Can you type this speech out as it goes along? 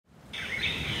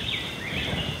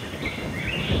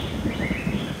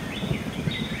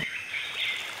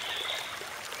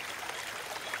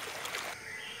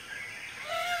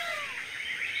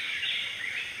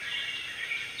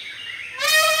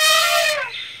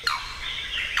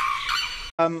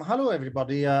Hello,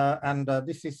 everybody,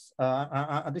 this is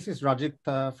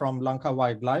Rajit from Lanka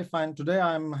Wildlife, and today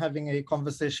I'm having a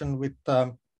conversation with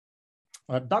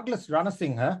Douglas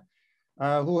Ranasinghe,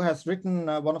 who has written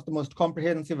one of the most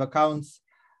comprehensive accounts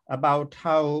about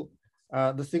how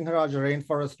the Sinharaja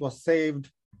rainforest was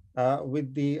saved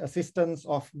with the assistance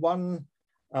of one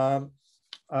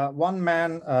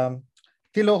man,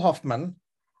 Thilo Hoffman,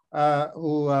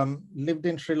 who lived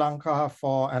in Sri Lanka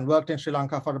and worked in Sri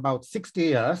Lanka for about 60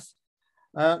 years.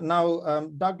 Now,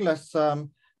 Douglas,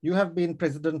 you have been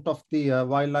president of the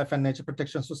Wildlife and Nature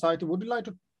Protection Society. Would you like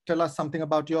to tell us something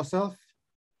about yourself?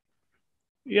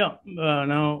 Yeah,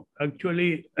 now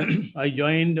actually I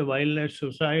joined the Wildlife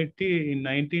Society in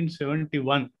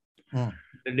 1971.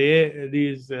 The day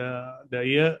the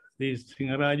year this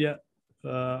Sinharaja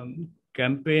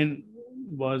campaign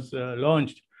was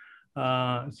launched.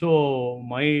 So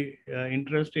my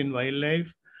interest in wildlife,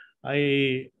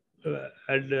 I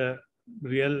had a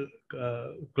real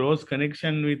close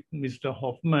connection with Mr.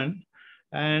 Hoffman,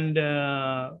 and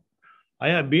I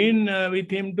have been with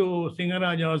him to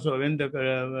Sinharaja also when the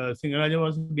Sinharaja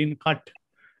was being cut,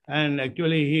 and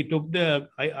actually he took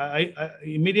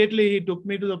immediately he took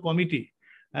me to the committee,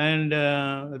 and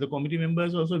the committee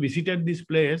members also visited this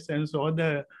place and saw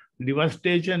the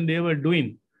devastation they were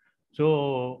doing.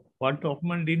 So what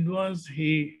Hoffman did was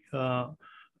he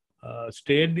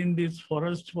stayed in this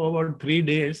forest for about 3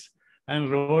 days and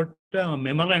wrote a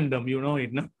memorandum. You know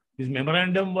it, no? This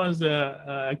memorandum was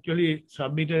actually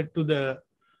submitted to the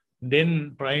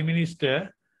then Prime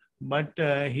Minister, but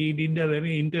he did a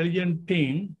very intelligent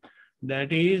thing.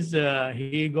 That is,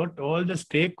 he got all the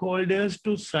stakeholders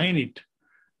to sign it.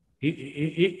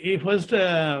 He first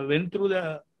went through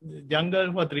the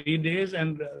jungle for 3 days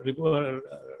and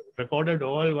recorded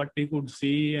all what he could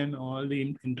see and all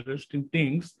the interesting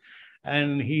things.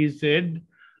 And he said,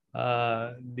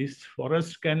 this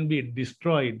forest can be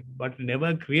destroyed, but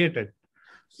never created.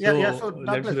 So, so Douglas,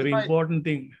 that's a very important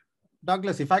thing.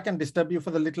 Douglas, if I can disturb you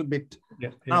for a little bit.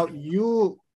 Now,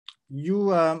 you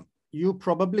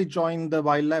probably joined the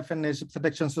Wildlife and Nature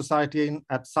Protection Society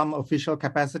at some official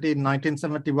capacity in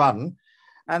 1971.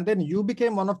 And then you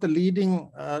became one of the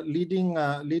leading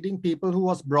people who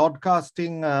was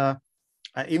broadcasting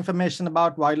information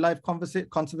about wildlife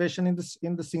conservation in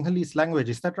the Sinhalese language.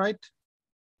 Is that right?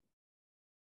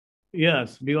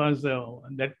 Yes, because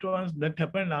that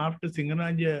happened after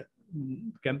Sinharaja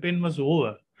campaign was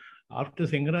over. After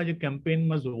Sinharaja campaign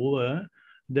was over,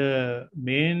 the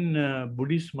main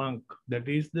Buddhist monk, that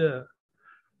is the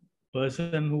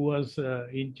person who was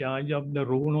in charge of the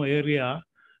Runo area,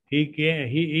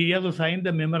 he also signed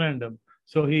the memorandum.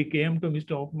 So he came to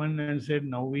Mr. Hoffman and said,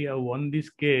 now we have won this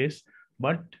case,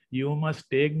 but you must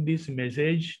take this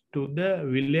message to the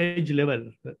village level,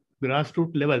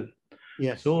 grassroots level.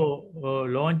 Yes. So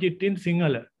launch it in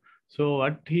Sinhala. So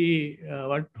what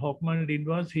Hoffman did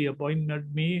was he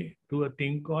appointed me to a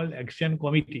thing called Action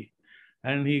Committee,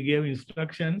 and he gave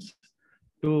instructions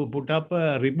to put up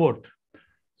a report.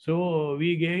 So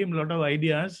we gave him a lot of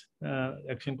ideas,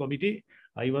 Action Committee.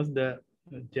 I was the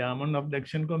chairman of the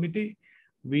Action Committee.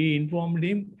 We informed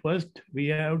him, first we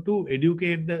have to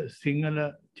educate the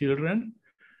Sinhala children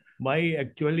by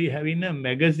actually having a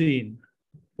magazine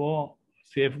for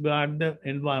safeguard the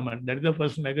environment. That is the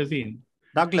first magazine.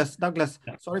 Douglas,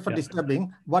 sorry for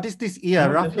disturbing. What is this year?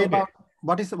 No, roughly okay. About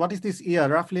what is this year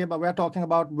roughly about? We're talking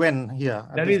about when here?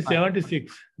 That is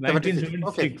 76,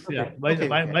 1976. Okay. Yeah. By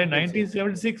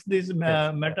 1976, this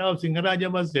matter of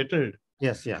Sinharaja was settled.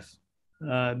 Yes.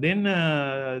 Then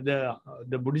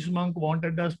the Buddhist monk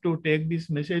wanted us to take this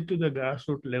message to the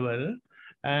grassroots level,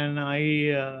 and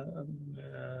I,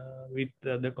 with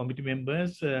the committee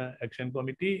members, Action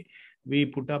Committee, we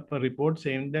put up a report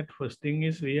saying that first thing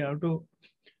is we have to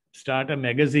start a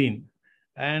magazine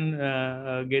and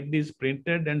get this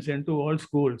printed and sent to all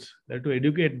schools to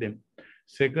educate them.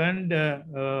 Second,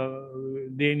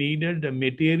 they needed the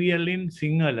material in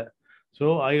Sinhala.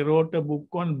 So I wrote a book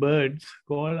on birds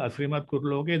called Asrimat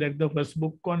Kurloke. That's the first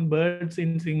book on birds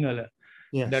in Sinhala.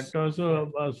 Yes. That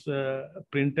also was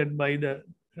printed by the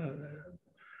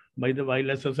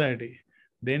Wildlife Society.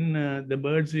 Then the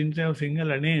birds didn't have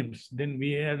Sinhala names. Then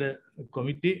we had a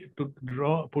committee to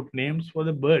put names for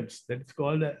the birds. That's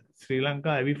called the Sri Lanka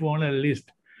avifauna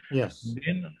list. Yes.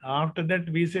 Then after that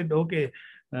we said, okay,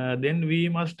 then we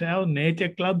must have nature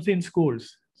clubs in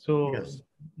schools. So yes.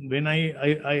 When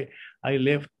I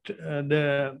left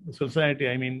the society,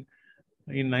 I mean,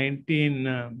 in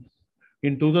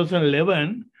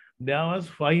 2011, there was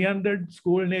 500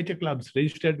 school nature clubs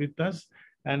registered with us,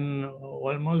 and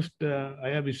almost I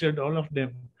have visited all of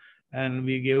them. and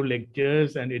we gave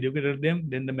lectures and educated them.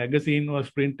 Then the magazine was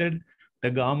printed.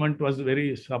 The government was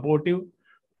very supportive.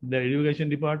 The education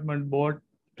department bought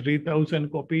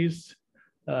 3,000 copies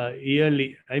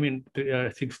yearly. I mean,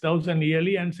 6,000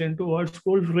 yearly, and sent to all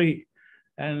school free.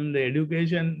 And the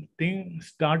education thing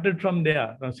started from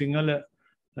there. Sinhala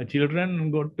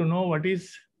children got to know what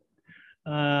is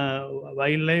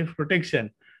wildlife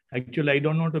protection. Actually, I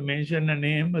don't want to mention a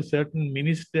name, a certain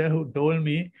minister who told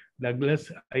me, Douglas,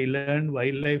 I learned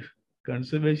wildlife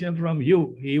conservation from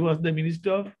you. He was the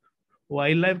minister of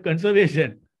wildlife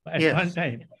conservation at one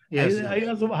time. I was,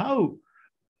 how?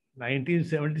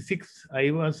 1976,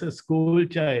 I was a school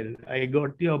child. I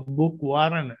got your book,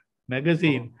 Warren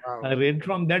magazine. Oh, wow. I read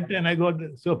from that and I got,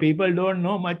 so people don't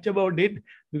know much about it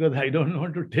because I don't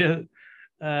want to tell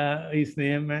his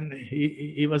name, and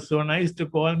he was so nice to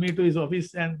call me to his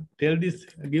office and tell this,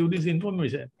 give this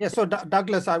information. Yeah. So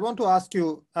Douglas, I want to ask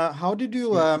you, how did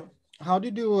you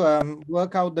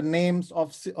work out the names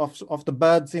of the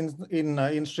birds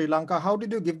in Sri Lanka? How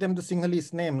did you give them the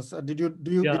Sinhalese names? Did you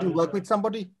work with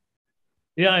somebody?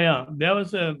 Yeah. There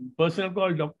was a person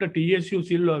called Dr. T.S.U.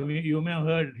 Silva. You may have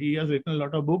heard. He has written a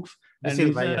lot of books, and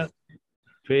he's a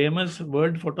famous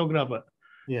bird photographer.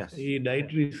 Yes. He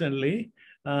died recently.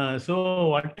 So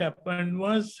what happened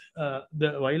was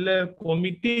the wildlife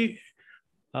committee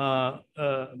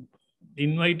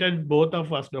invited both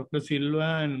of us, Dr.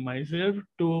 Silva and myself,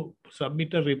 to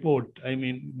submit a report. I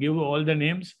mean, give all the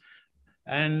names.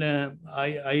 And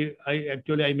I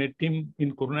met him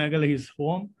in Kurunagala, his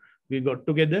home. We got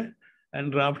together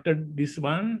and drafted this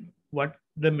one. What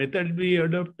the method we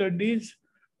adopted is,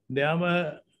 there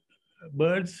were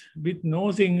birds with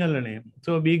no single name.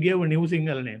 So we gave new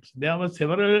single names. There were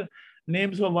several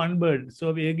names for one bird.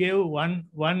 So we gave one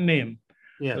name.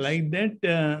 Yes. Like that,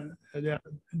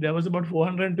 there was about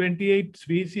 428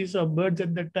 species of birds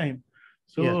at that time.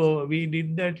 So we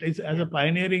did that as a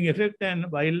pioneering effect,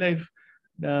 and Wildlife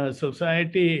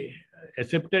Society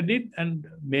accepted it, and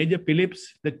Major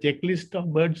Phillips, the checklist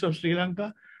of birds of Sri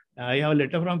Lanka, I have a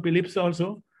letter from Phillips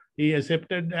also. He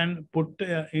accepted and put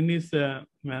in his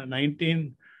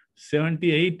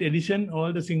 1978 edition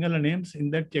all the singular names in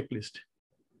that checklist.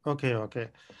 Okay.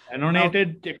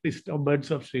 Annotated checklist of birds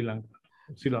of Sri Lanka.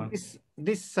 Ceylon.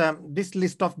 This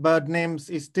list of bird names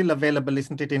is still available,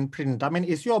 isn't it, in print? I mean,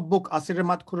 is your book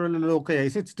Asiramat Kurulukaya,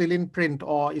 is it still in print,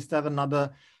 or is there another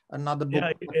book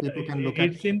that people can look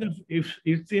at?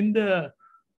 It's in the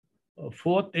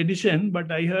fourth edition,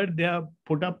 but I heard they have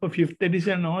put up a fifth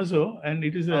edition also, and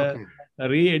it is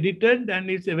re-edited, and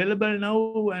it's available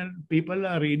now, and people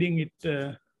are reading it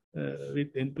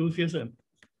with enthusiasm.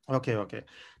 Okay.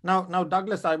 Now,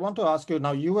 Douglas, I want to ask you,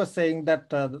 now you were saying that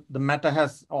the matter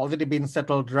has already been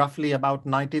settled roughly about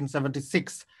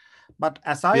 1976. But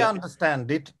as I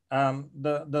understand it,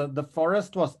 the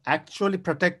forest was actually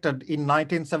protected in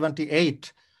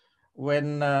 1978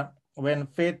 when Thilo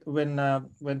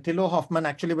Hoffman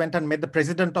actually went and met the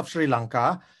president of Sri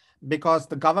Lanka, because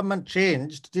the government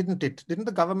changed, didn't it? Didn't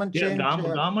the government change?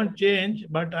 Government changed,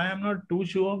 but I am not too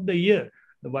sure of the year.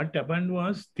 What happened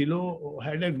was, Thilo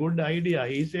had a good idea.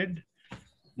 He said,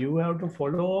 you have to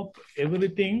follow up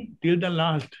everything till the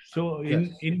last. So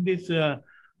in this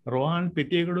Rohan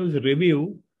Pettigadu's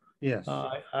review,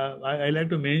 I like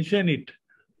to mention it.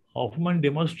 Hoffman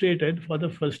demonstrated for the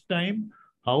first time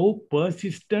how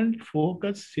persistent,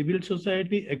 focused civil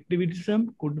society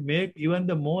activism could make even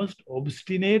the most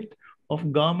obstinate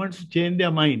of governments change their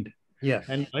mind. Yes.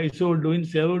 And by so doing,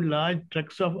 served large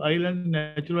tracts of island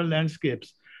natural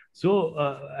landscapes. So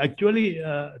actually,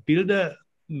 till the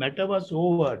matter was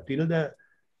over, till the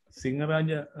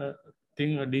Sinharaja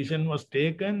decision was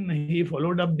taken, he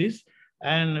followed up this.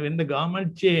 And when the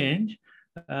government changed,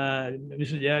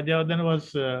 Mr. Jayajavardhan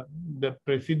was the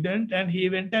president, and he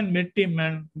went and met him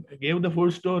and gave the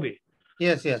full story.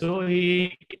 Yes. So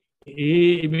he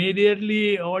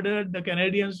immediately ordered the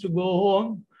Canadians to go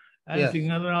home, and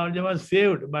Sinharaja was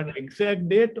saved. But exact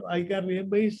date I can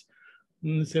remember is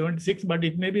 76, but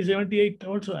it may be 78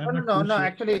 also. No.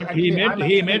 Actually, he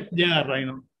met there, I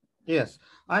know. Yes,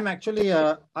 I'm actually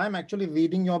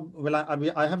reading your. Well,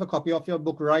 I have a copy of your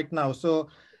book right now. So,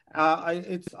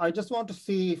 I just want to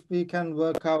see if we can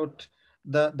work out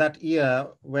that year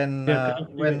when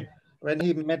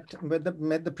he met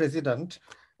the president.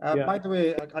 By the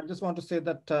way, I just want to say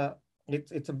that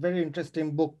it's a very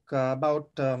interesting book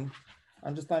about. I'm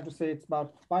just trying to say it's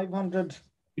about 500.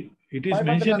 It is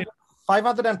mentioned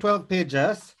 512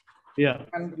 pages. Yeah.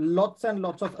 And lots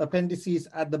of appendices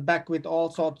at the back with all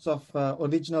sorts of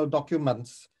original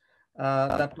documents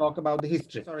that talk about the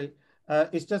history. Sorry,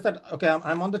 it's just that, okay,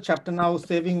 I'm on the chapter now,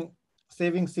 saving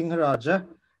Sinharaja,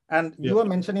 and you were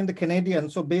mentioning the Canadian.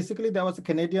 So basically, there was a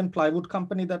Canadian plywood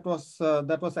company that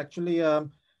was actually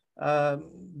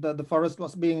the forest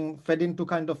was being fed into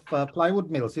kind of plywood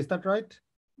mills. Is that right?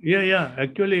 Yeah.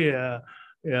 Actually,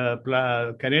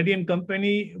 Canadian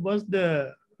company was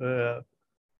the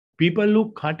people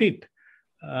who cut it.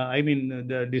 Cutting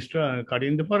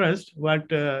the forest,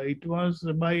 but it was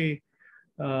by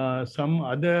some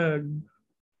other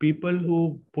people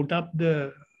who put up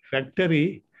the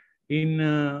factory in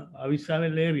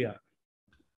Avisavel area.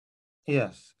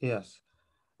 Yes.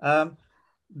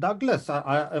 Douglas,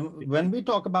 when we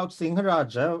talk about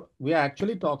Sinharaja, we are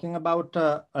actually talking about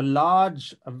a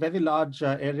very large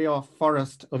area of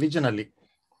forest originally.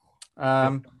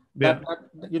 That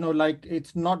like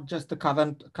it's not just the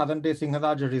current day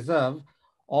Sinharaja Reserve.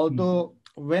 Although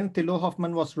when Thilo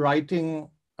Hoffmann was writing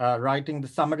the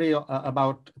summary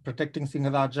about protecting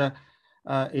Sinharaja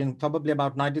in probably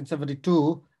about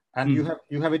 1972, and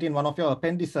you have it in one of your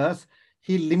appendices,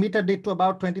 he limited it to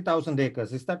about 20,000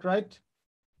 acres. Is that right?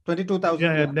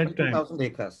 22,000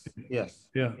 acres. Yes.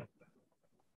 Yeah.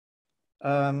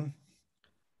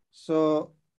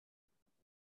 So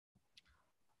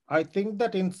I think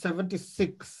that in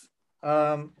 76,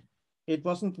 it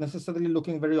wasn't necessarily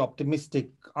looking very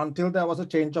optimistic until there was a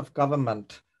change of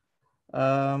government.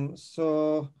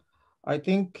 So I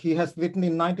think he has written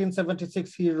in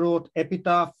 1976, he wrote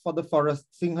Epitaph for the Forest,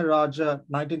 Sinharaja,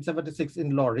 1976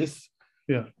 in Loris.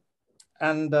 Yeah.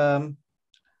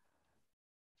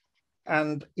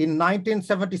 And in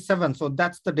 1977, so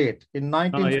that's the date, in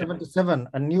 1977,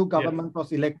 a new government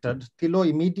was elected. Thilo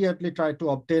immediately tried to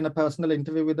obtain a personal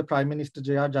interview with the Prime Minister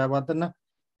J.R. Jayawardena.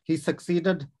 He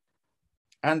succeeded.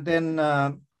 And then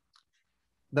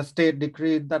the state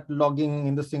decreed that logging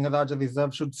in the Sinharaja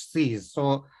Reserve should cease.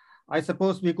 So I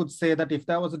suppose we could say that if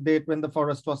there was a date when the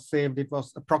forest was saved, it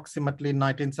was approximately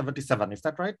 1977. Is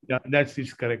that right? Yeah,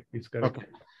 it's correct. It's correct.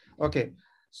 Okay.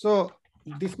 So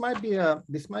this might be a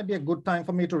good time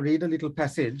for me to read a little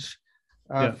passage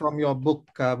from your book,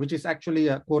 which is actually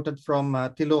quoted from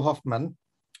Thilo Hoffmann,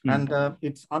 and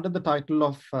it's under the title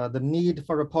of The Need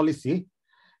for a Policy.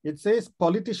 It says,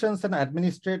 politicians and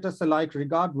administrators alike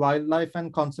regard wildlife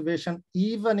and conservation,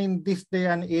 even in this day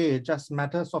and age, as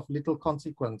matters of little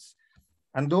consequence.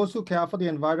 And those who care for the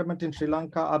environment in Sri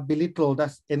Lanka are belittled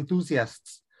as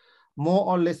enthusiasts, more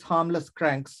or less harmless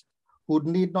cranks who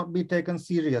need not be taken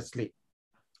seriously.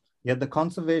 Yet the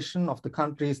conservation of the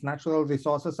country's natural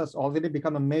resources has already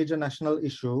become a major national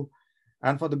issue.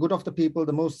 And for the good of the people,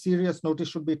 the most serious notice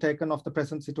should be taken of the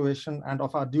present situation and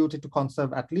of our duty to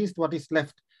conserve at least what is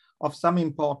left of some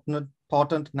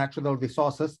important natural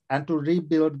resources and to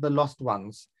rebuild the lost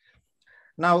ones.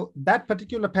 Now, that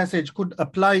particular passage could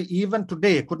apply even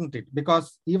today, couldn't it?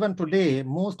 Because even today,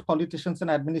 most politicians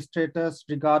and administrators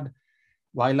regard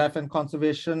wildlife and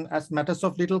conservation as matters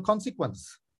of little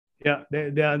consequence. Yeah,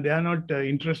 they are not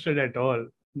interested at all,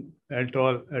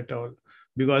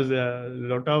 because a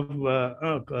lot of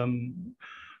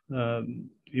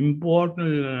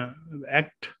important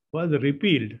act was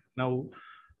repealed now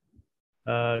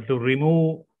to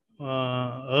remove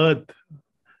earth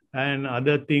and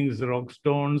other things, rock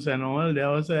stones and all. There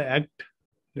was an act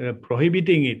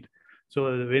prohibiting it. So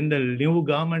when the new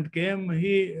government came,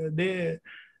 they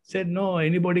said, no,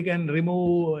 anybody can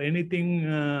remove anything,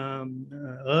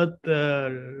 earth,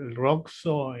 rocks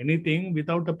or anything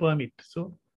without a permit.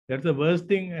 So that's the worst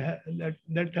thing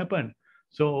that happened.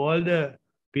 So all the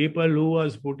people who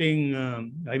was putting,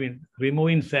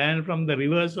 removing sand from the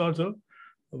rivers also,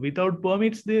 without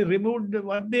permits, they removed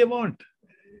what they want.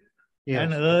 Yes.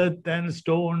 And earth and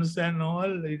stones and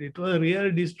all, it was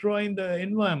really destroying the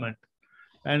environment.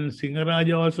 And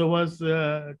Sinharaja also was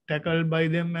tackled by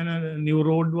them, and a new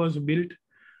road was built.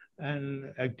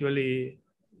 And actually,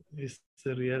 it's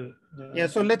a real.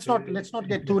 So let's not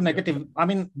get too negative. I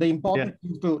mean, the important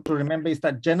thing to remember is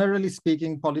that generally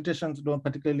speaking, politicians don't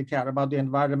particularly care about the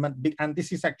environment, and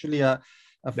this is actually a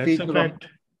feature of.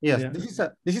 Yes,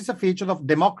 this is a feature of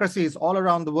democracies all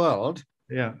around the world.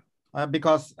 Yeah.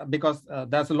 Because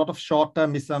there's a lot of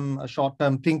short-termism,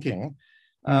 short-term thinking,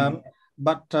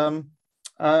 but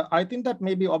I think that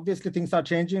maybe obviously things are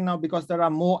changing now because there are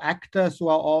more actors who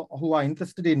are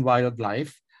interested in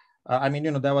wildlife.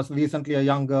 There was recently a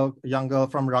young girl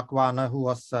from Rakwana who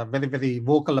was very, very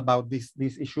vocal about these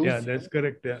issues. Yeah, that's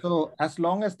correct. Yeah. So as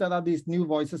long as there are these new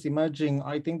voices emerging,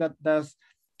 I think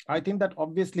that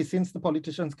obviously, since the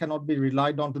politicians cannot be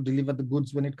relied on to deliver the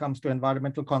goods when it comes to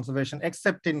environmental conservation,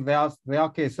 except in rare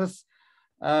cases,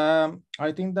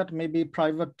 I think that maybe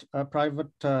private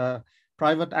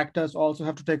actors also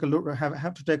have to take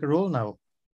a role now.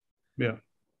 Yeah.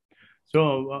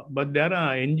 So, but there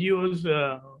are NGOs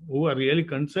who are really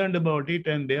concerned about it,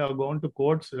 and they are gone to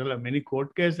courts. There are many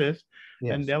court cases,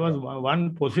 and there was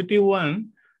one positive one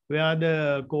where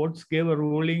the courts gave a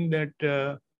ruling that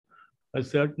a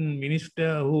certain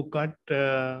minister who cut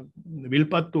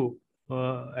Vilpattu,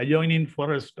 adjoining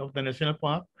forest of the national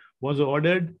park, was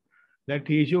ordered that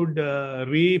he should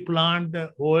replant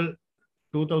the whole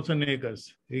 2,000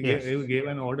 acres. He gave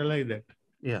an order like that.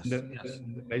 Yes. The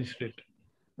magistrate.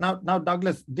 Now,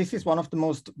 Douglas, this is one of the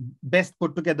most best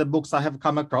put together books I have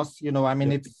come across. You know, I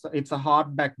mean, it's a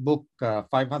hardback book,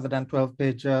 512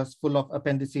 pages, full of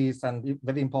appendices and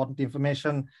very important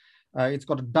information. It's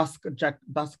got a dust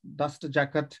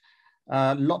jacket,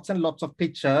 lots and lots of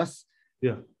pictures.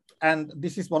 Yeah. And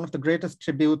this is one of the greatest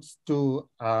tributes to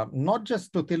not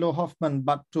just to Thilo Hoffmann,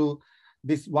 but to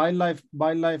this wildlife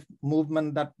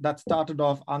movement that started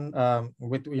off on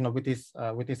with his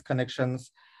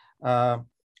connections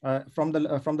from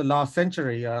the last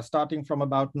century, starting from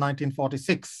about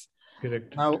 1946.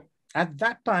 Correct. Now, at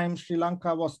that time, Sri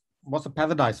Lanka was a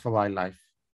paradise for wildlife.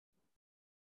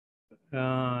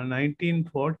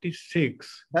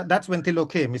 1946. That's when Thilo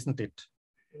came, isn't it?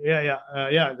 Yeah.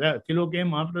 Thilo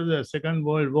came after the Second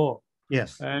World War.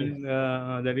 Yes. And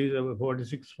that is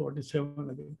 46, 47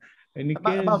 again. Any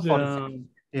case, about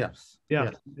 46.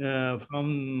 Yes.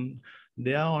 From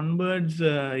there onwards,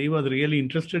 he was really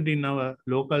interested in our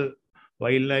local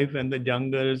wildlife and the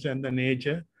jungles and the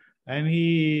nature. And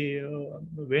he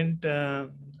went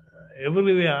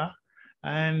everywhere,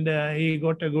 and he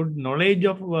got a good knowledge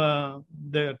of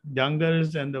the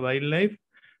jungles and the wildlife,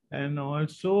 and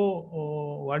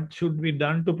also what should be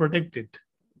done to protect it.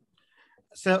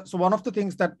 So one of the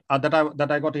things that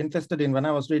I got interested in when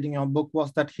I was reading your book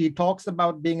was that he talks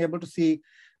about being able to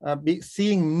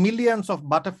seeing millions of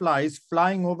butterflies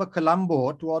flying over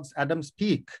Colombo towards Adams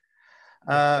Peak.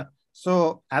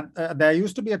 So there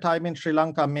used to be a time in Sri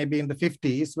Lanka, maybe in the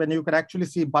 50s, when you could actually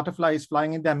see butterflies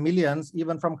flying in their millions,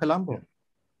 even from Colombo.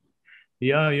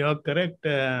 Yeah, you're correct.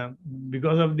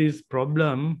 Because of this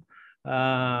problem,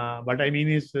 what I mean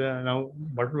is now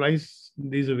butterflies,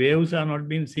 these waves are not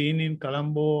being seen in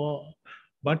Colombo,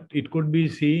 but it could be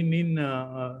seen in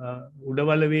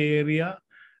Udawalawe area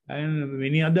and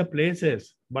many other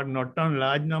places, but not on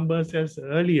large numbers as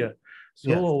earlier.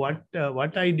 So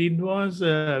what I did was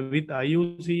with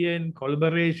IUCN in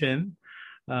collaboration,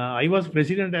 I was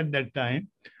president at that time.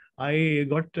 I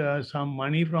got some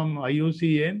money from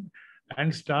IUCN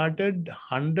and started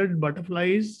 100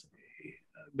 butterflies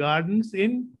gardens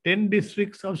in 10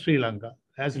 districts of Sri Lanka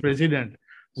as president.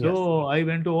 So I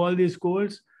went to all these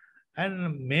schools,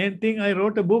 and main thing, I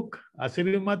wrote a book,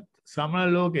 Asirimat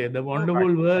Samalaloke, The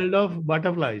Wonderful World of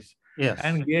Butterflies,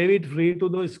 and gave it free to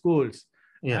those schools.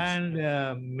 And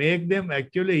make them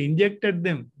actually injected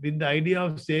them with the idea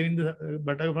of saving the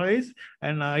butterflies.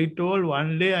 And I told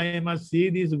one day I must see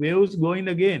these waves going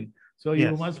again. So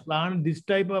you must plant this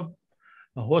type of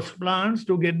host plants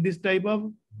to get this type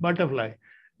of butterfly.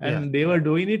 And they were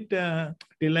doing it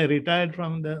till I retired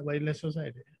from the Wildlife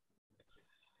Society.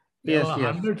 There were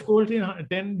 100 schools in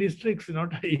 10 districts,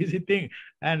 not an easy thing.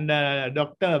 And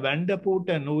Dr. Vander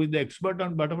Putten, who is the expert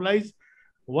on butterflies,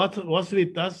 was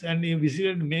with us, and he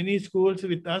visited many schools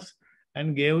with us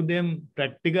and gave them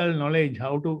practical knowledge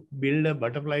how to build a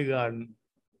butterfly garden.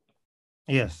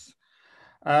 Yes.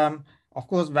 Of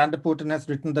course, Vander Putten has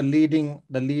written the leading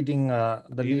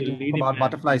about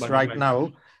butterflies right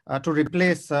now to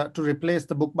replace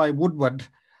the book by Woodward.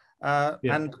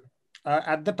 And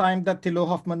at the time that Thilo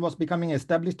Hoffmann was becoming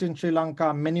established in Sri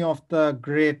Lanka, many of the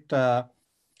great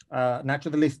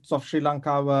naturalists of Sri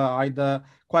Lanka were either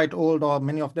quite old or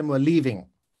many of them were leaving.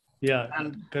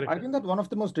 And correct. I think that one of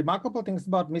the most remarkable things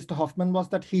about Mr. Hoffmann was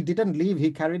that he didn't leave.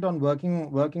 He carried on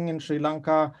working in Sri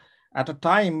Lanka at a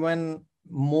time when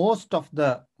most of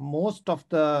the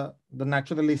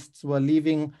naturalists were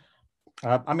leaving.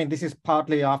 I mean, this is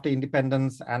partly after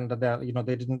independence, and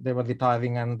they were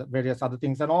retiring and various other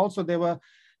things, and also they were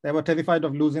terrified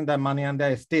of losing their money and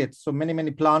their estates. So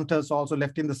many planters also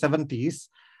left in the 70s.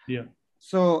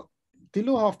 So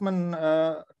Thilo Hoffmann,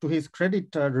 to his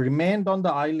credit, remained on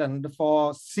the island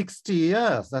for 60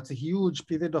 years. That's a huge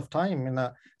period of time in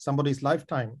somebody's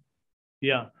lifetime.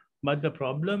 Yeah, but the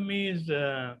problem is,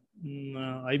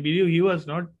 I believe he was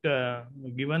not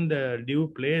given the due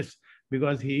place,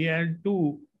 because he had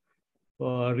to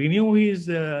renew his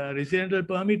residential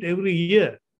permit every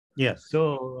year.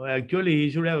 So actually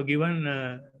he should have given,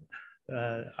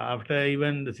 after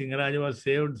even the Sinharaja was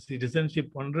saved, citizenship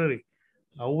honorary.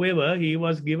 However, he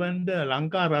was given the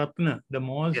Lanka Ratna, the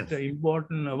most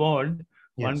important award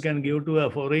one can give to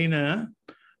a foreigner,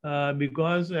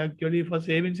 because actually for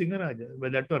saving Sinharaja,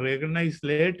 but that was recognized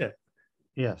later.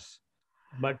 Yes.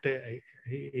 But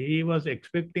he was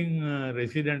expecting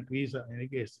resident visa in any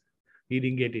case. He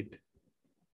didn't get it.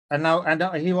 And now,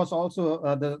 he was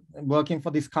also working for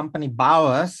this company,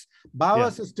 Bowers.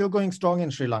 Bowers is still going strong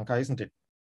in Sri Lanka, isn't it?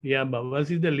 Yeah,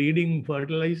 Bowers is the leading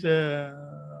fertilizer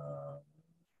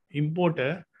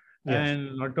importer. Yes.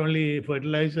 And not only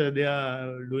fertilizer, they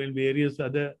are doing various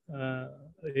other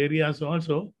areas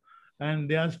also. And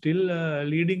they are still a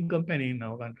leading company in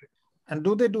our country. And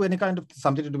do they do any kind of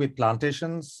something to do with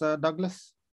plantations,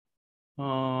 Douglas?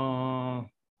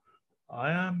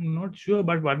 I am not sure,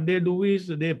 but what they do is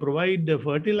they provide the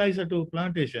fertilizer to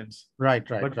plantations. Right.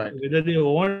 But whether they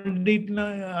owned it,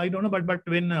 I don't know. But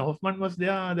when Hoffman was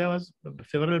there was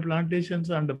several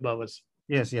plantations under Bowers.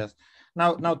 Yes.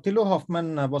 Now Thilo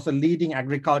Hoffman was a leading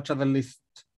agriculturalist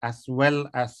as well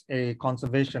as a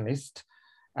conservationist,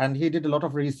 and he did a lot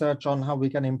of research on how we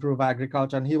can improve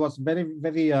agriculture. And he was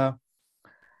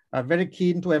very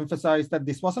keen to emphasize that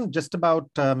this wasn't just about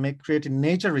creating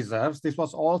nature reserves. This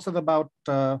was also about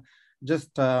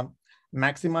just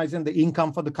maximizing the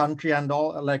income for the country, and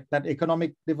all like that.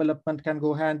 Economic development can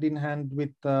go hand in hand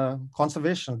with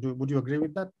conservation. Would you agree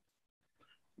with that?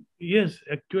 Yes,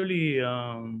 actually.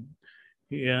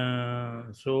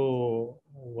 So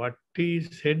what he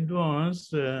said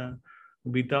was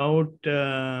without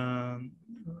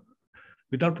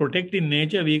protecting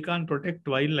nature, we can't protect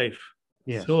wildlife.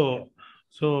 Yes. So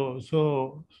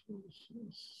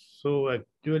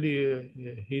actually,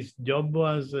 his job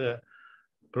was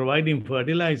providing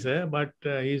fertilizer, but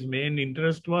his main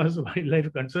interest was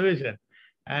wildlife conservation,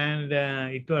 and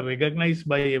it was recognized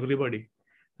by everybody.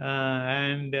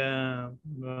 What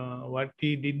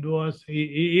he did was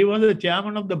he was the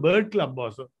chairman of the bird club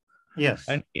also. Yes.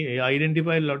 And he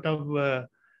identified a lot of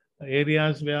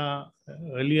areas where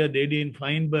earlier they didn't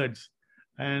find birds.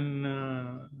 And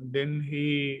then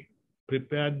he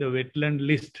prepared the wetland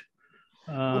list.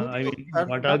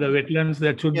 What are the wetlands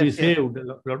that should be saved?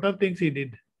 A lot of things he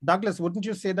did. Douglas, wouldn't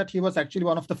you say that he was actually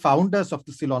one of the founders of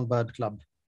the Ceylon Bird Club?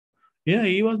 Yeah,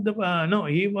 he was the no,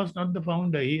 he was not the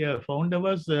founder. He founder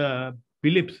was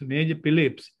Phillips, Major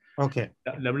Phillips. Okay.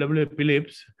 W.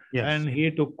 Phillips. Yes. And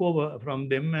he took over from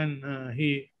them, and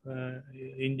he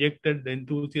injected the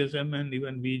enthusiasm, and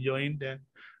even we joined, and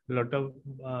a lot of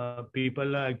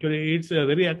people actually it's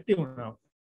very active now.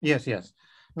 Yes.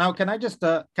 Now, can I just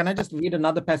read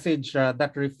another passage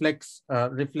that reflects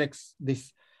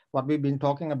this what we've been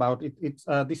talking about?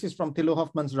 This is from Thilo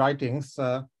Hoffman's writings.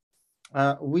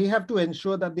 We have to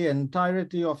ensure that the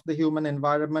entirety of the human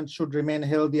environment should remain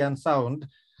healthy and sound,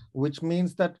 which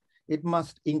means that it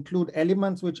must include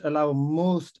elements which allow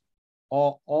most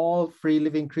or all free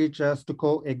living creatures to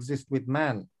coexist with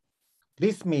man.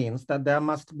 This means that there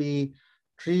must be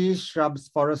trees, shrubs,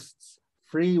 forests,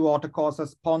 free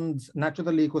watercourses, ponds,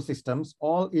 natural ecosystems,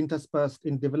 all interspersed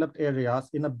in developed areas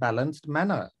in a balanced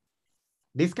manner.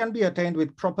 This can be attained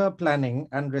with proper planning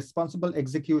and responsible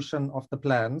execution of the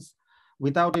plans,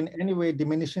 without in any way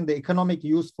diminishing the economic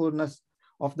usefulness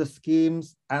of the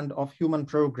schemes and of human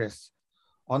progress.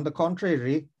 On the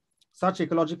contrary, such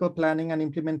ecological planning and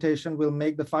implementation will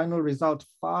make the final result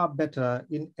far better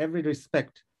in every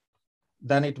respect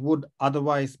than it would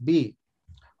otherwise be.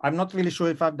 I'm not really sure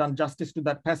if I've done justice to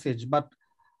that passage, but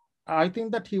I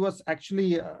think that he was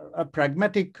actually a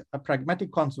pragmatic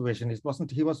conservationist,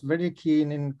 wasn't he? He was very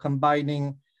keen in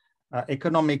combining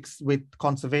economics with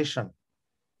conservation.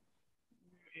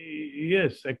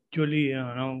 Yes, actually,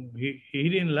 now he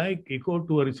didn't like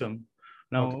ecotourism.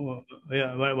 Now,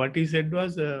 what he said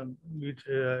was,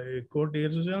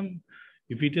 ecotourism,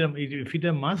 if it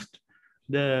a must,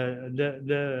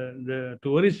 the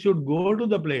tourists should go to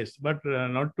the place, but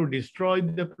not to destroy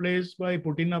the place by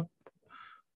putting up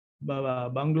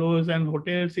bungalows and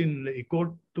hotels in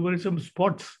ecotourism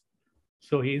spots.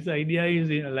 So his idea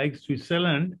is like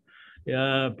Switzerland,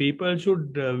 people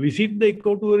should visit the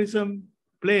ecotourism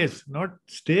place, not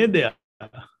stay there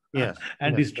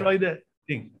and destroy the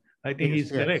thing. I think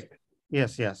he's correct.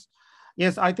 Yes.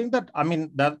 I think that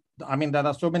there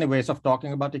are so many ways of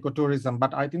talking about ecotourism,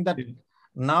 but I think that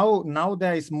now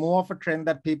there is more of a trend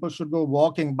that people should go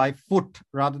walking by foot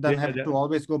rather than having to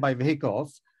always go by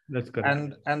vehicles. That's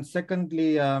correct. And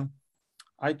secondly, I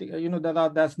think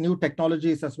there's new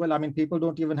technologies as well. I mean, people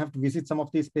don't even have to visit some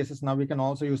of these places now. We can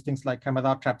also use things like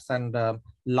camera traps and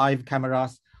live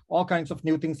cameras. All kinds of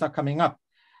new things are coming up.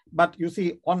 But you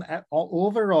see,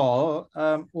 overall,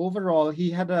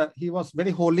 he was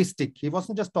very holistic. He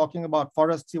wasn't just talking about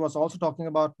forests. He was also talking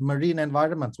about marine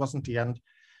environments, wasn't he? And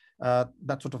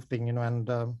that sort of thing, and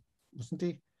wasn't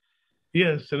he?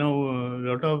 Yes, a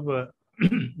lot of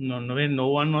no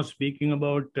one was speaking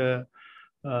about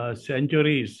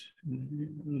sanctuaries,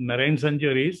 marine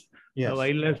sanctuaries. Yes.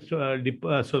 Wildlife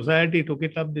Society took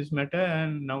it up this matter,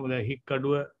 and now the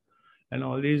Hikkadua and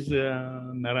all these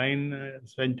marine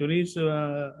sanctuaries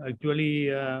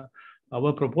actually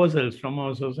our proposals from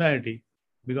our society,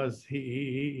 because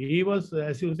he was,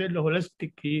 as you said,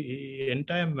 holistic. He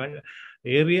entire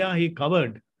area he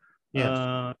covered, Yes.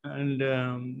 and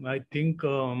I think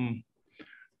a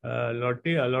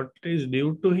lot is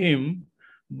due to him,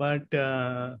 but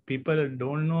people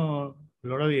don't know a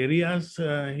lot of areas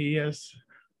he has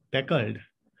tackled,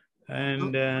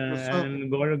 and So,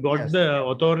 got yes. the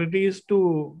authorities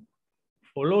to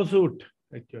follow suit,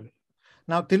 actually.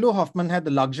 Now, Tilu Hoffman had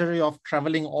the luxury of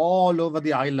traveling all over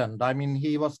the island. I mean,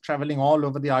 he was traveling all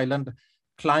over the island,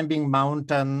 climbing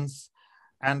mountains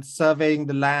and surveying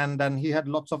the land. And he had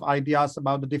lots of ideas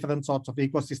about the different sorts of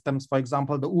ecosystems. For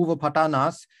example, the Uva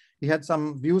Patanas, he had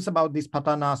some views about these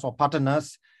Patanas or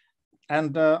Patanas.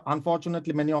 And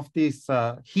unfortunately, many of these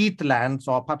heathlands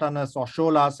or Patanas or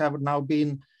sholas have now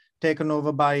been taken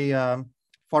over by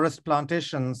forest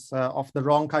plantations of the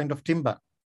wrong kind of timber.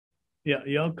 Yeah,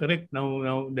 you're correct.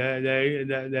 Now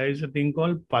there is a thing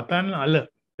called Patan Ala.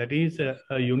 That is a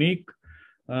unique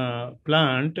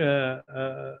plant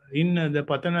in the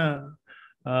Patana.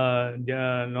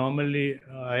 Normally,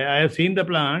 I have seen the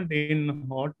plant in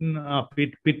Horton,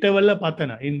 Pittavalla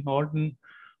Patana in Horton,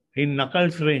 in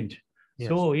Knuckles range. Yes.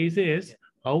 So he says,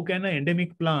 how can an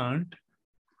endemic plant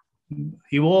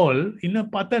evolve in a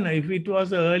Patana if it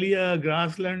was earlier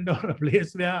grassland or a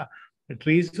place where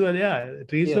trees were there?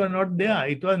 Trees were not there.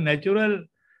 It was natural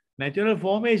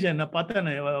formation, a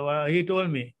Patana, he told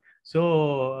me.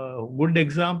 So good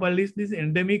example is this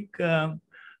endemic plant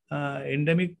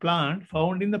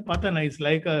found in the Patana. It's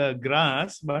like a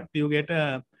grass, but you get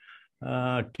a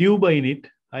tuber in it.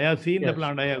 I have seen the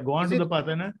plant. I have gone to the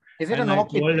Patana. Is it an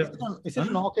orchid? Is it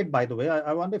an orchid, by the way?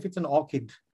 I wonder if it's an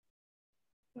orchid.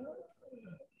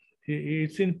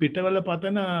 It's in Pittavalla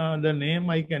Patana. The name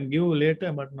I can give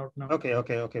later, but not now.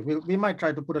 Okay. We might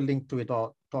try to put a link to it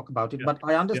or talk about it. Yeah. But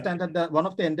I understand that one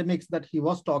of the endemics that he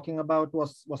was talking about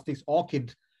was this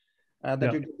orchid. That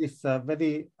you get this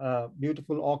very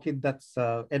beautiful orchid that's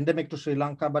endemic to Sri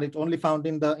Lanka, but it's only found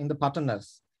in the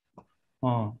Patanas.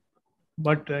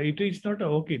 But it is not an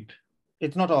orchid.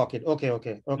 It's not an orchid.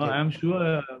 Okay. I'm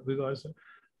sure because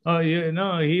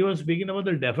he was speaking about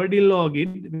the daffodil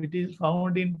orchid, which is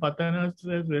found in Patanas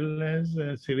as well as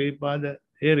Siripada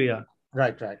area.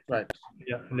 Right.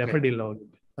 Yeah, daffodil orchid.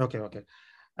 Okay.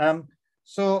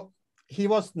 So he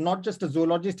was not just a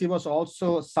zoologist, he was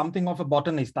also something of a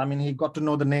botanist. I mean, he got to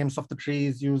know the names of the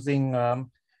trees using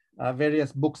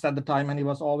various books at the time, and he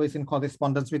was always in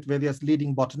correspondence with various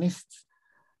leading botanists.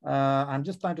 I'm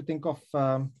just trying to think of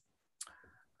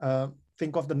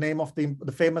the name of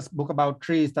the famous book about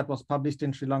trees that was published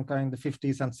in Sri Lanka in the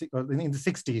 50s and in the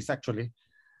 60s, actually.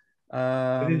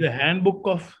 It is a handbook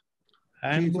of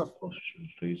trees,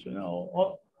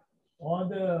 or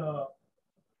the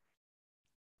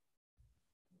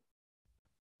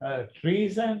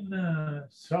trees and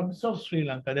shrubs of Sri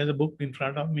Lanka. There's a book in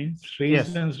front of me.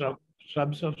 Trees and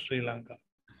shrubs of Sri Lanka.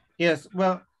 Yes.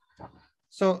 Well,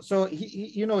 so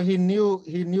he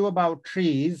knew about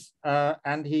trees,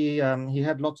 and he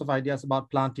had lots of ideas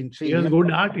about planting trees. He was a good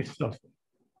artist also.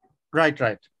 Right.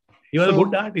 He was a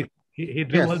good artist. He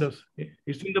drew all those.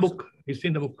 It's in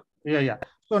the book. Yeah.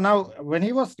 So now, when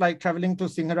he was like traveling to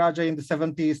Sinharaja in the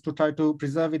 70s to try to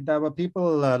preserve it, there were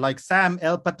people like Sam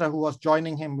Elpata who was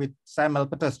joining him with Sam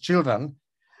Elpata's children.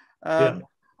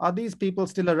 Are these people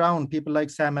still around? People like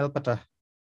Sam Elpata?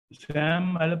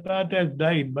 Sam Elpata has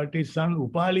died, but his son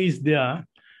Upali is there.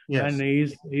 Yes. And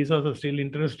he's also still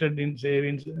interested in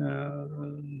saving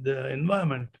the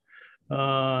environment.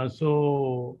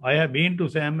 So I have been to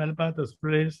Sam Elpata's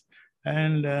place,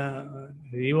 and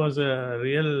he was a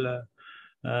real.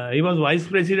 He was vice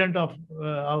president of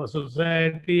our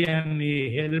society, and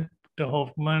he helped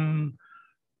Hoffman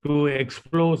to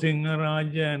explore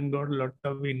Sinharaja and got a lot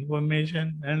of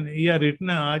information. And he had written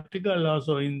an article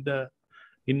also in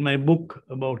my book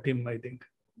about him, I think.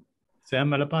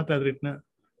 Sam Elpata has written an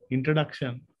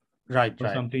introduction. Right.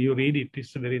 Something. You read it.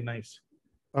 It's very nice.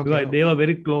 Okay. Because they were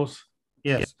very close.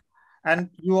 Yes.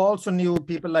 And you also knew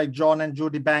people like John and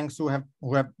Judy Banks who have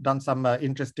done some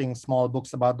interesting small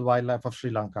books about the wildlife of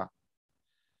Sri Lanka.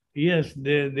 Yes,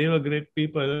 they were great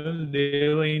people.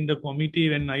 They were in the committee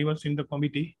when I was in the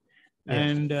committee. Yes.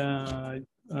 And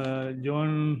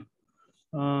John,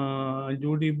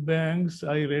 Judy Banks,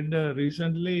 I read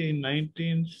recently in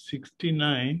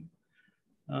 1969.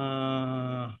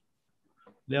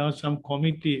 there was some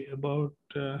committee about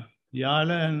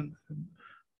Yala, and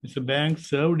Mr. Banks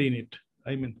served in it.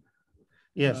 I mean,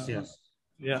 yes, yes.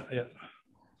 Yeah.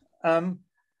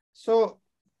 So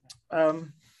I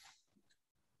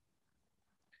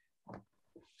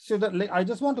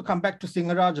just want to come back to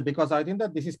Sinharaja, because I think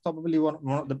that this is probably one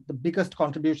of the biggest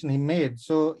contribution he made.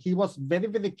 So he was very,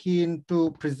 very keen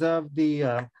to preserve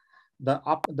the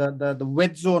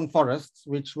wet zone forests,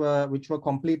 which were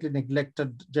completely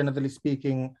neglected, generally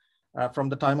speaking, from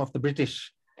the time of the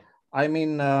British. I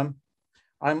mean,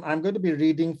 I'm going to be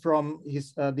reading from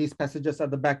his these passages at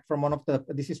the back from one of the.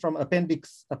 This is from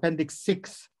Appendix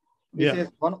 6. He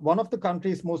says one of the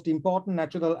country's most important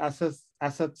natural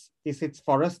assets is its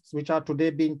forests, which are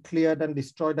today being cleared and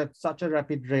destroyed at such a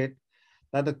rapid rate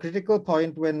that the critical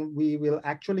point when we will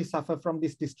actually suffer from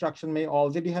this destruction may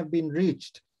already have been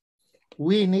reached.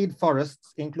 We need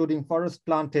forests, including forest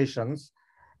plantations,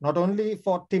 not only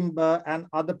for timber and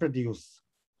other produce.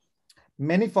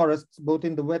 Many forests, both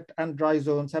in the wet and dry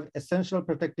zones, have essential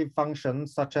protective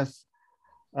functions, such as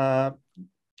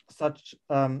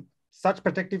such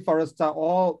protective forests are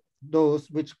all those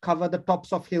which cover the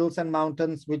tops of hills and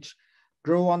mountains, which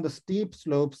grow on the steep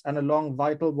slopes and along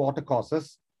vital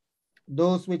watercourses,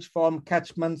 those which form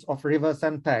catchments of rivers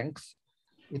and tanks.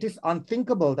 It is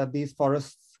unthinkable that these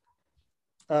forests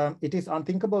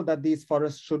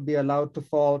should be allowed to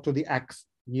fall to the axe,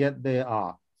 yet they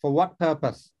are. For what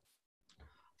purpose?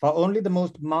 For only the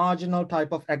most marginal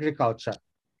type of agriculture.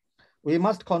 We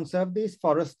must conserve these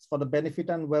forests for the benefit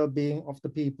and well-being of the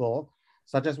people,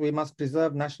 such as we must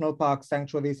preserve national parks,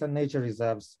 sanctuaries, and nature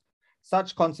reserves.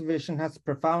 Such conservation has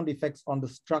profound effects on the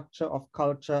structure of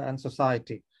culture and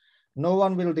society. No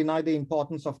one will deny the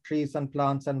importance of trees and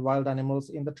plants and wild animals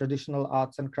in the traditional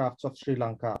arts and crafts of Sri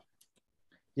Lanka,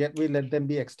 yet we let them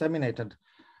be exterminated.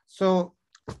 So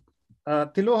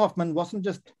Thilo Hoffmann wasn't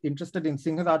just interested in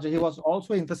Sinharaja, he was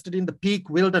also interested in the peak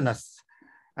wilderness,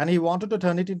 and he wanted to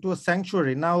turn it into a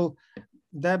sanctuary. Now,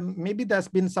 there's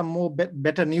been some more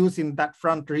better news in that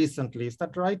front recently. Is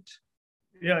that right?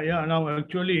 Yeah. Now,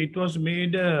 actually, it was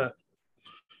made a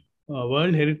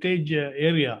World Heritage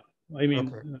area. I mean,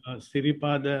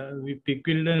 Siripada peak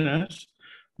wilderness,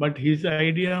 but his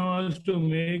idea was to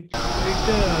make it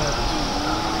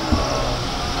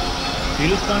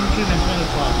Hill Country National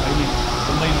Park. I mean,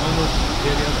 combine all those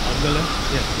areas, Agala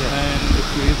and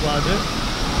Siripada,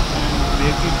 and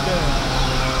make it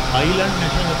Highland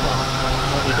National Park.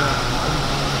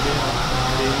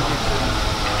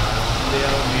 They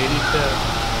have made it a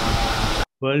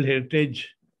World Heritage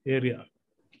area.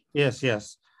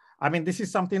 Yes. I mean, this is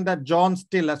something that John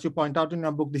Still, as you point out in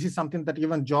your book, this is something that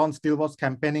even John Still was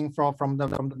campaigning for from the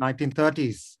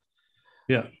 1930s.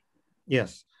 Yeah.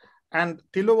 Yes. And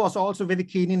Thilo was also very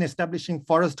keen in establishing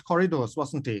forest corridors,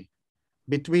 wasn't he?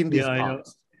 Between these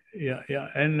parks. Yeah.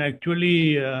 And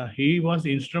actually, he was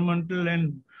instrumental,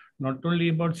 and not only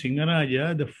about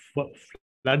Sinharaja, the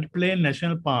floodplain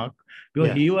national park,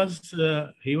 because he was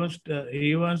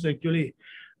actually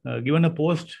given a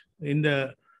post in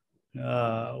the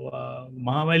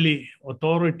Mahavali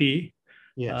authority.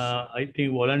 I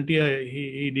think volunteer,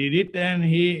 he did it, and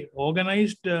he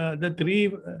organized the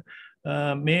three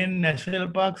main national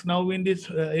parks now in this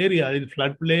area, in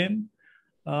floodplain.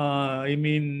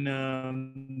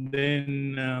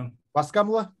 Then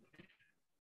Waskamua?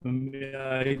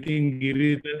 I think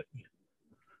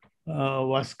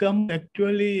Waskam,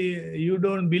 actually, you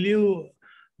don't believe,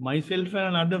 myself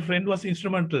and another friend was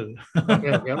instrumental.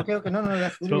 Okay. No,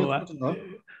 that's so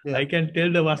I can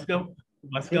tell the Waskam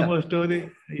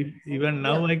story. Even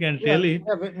now I can tell it.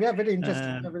 We are very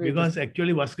interested. Because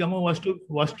actually Waskam was to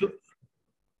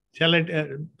shall I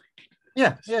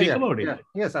speak about it?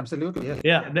 Yes, absolutely. Yes.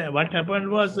 Yeah. What happened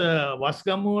was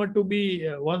Waskam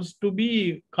was to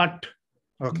be cut.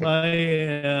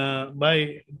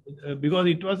 By because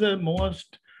it was the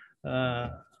most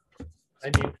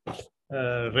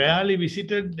rarely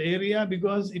visited area,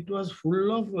 because it was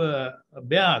full of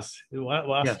bears.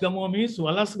 Waskamu means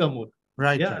Walasgamu.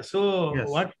 Right. Yeah. So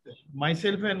what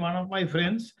myself and one of my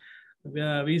friends,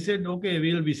 we said, okay,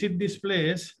 we'll visit this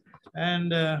place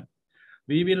and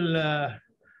we will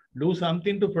do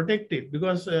something to protect it,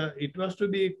 because it was to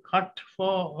be cut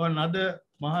for another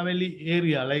Mahavali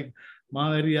area, like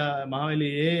Mahavali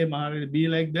A, Mahavali B,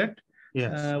 like that.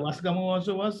 Waskamu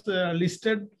also was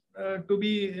listed to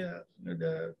be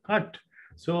cut.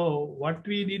 So what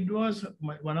we did was,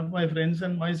 one of my friends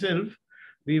and myself,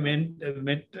 we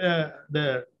met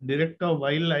the director of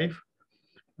wildlife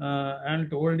and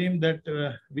told him that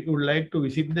we would like to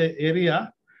visit the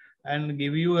area and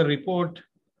give you a report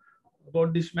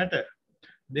about this matter.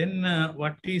 Then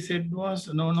what he said was,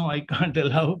 no, I can't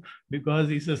allow because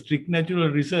it's a strict natural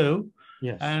reserve.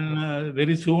 Yes. And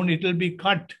very soon it will be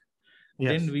cut.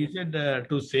 Yes. Then we said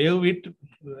to save it,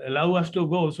 allow us to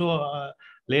go. So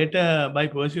later, by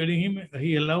persuading him,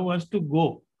 he allowed us to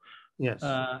go. Yes.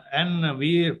 And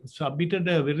we submitted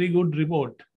a very good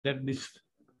report that this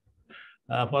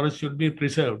forest should be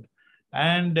preserved.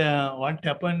 And what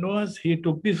happened was he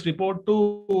took this report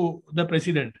to the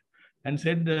president and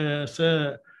said,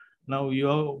 sir, now you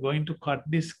are going to cut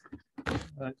this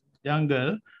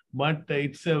jungle, but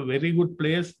it's a very good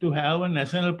place to have a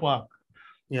national park.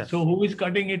 Yes. So who is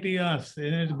cutting it? He asked.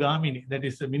 It's Gamini, that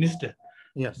is the minister.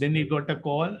 Yes. Then he got a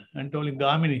call and told him,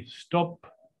 Gamini, stop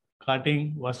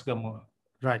cutting Waskamoa.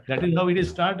 Right. That is how it is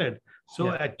started. So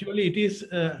Yeah. actually it is,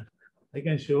 I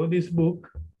can show this book.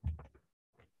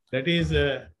 That is...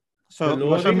 so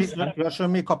you are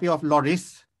showing me a copy of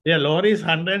Loris. Yeah, Loris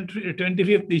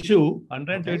 125th issue.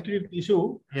 125th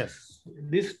issue. Yes.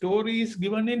 This story is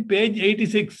given in page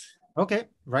 86. Okay,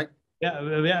 right. Yeah,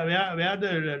 where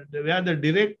the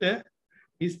director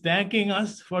is thanking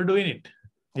us for doing it.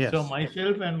 Yes. So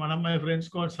myself and one of my friends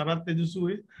called Sarat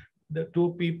Tejusui, the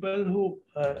two people who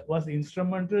was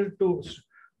instrumental to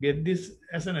get this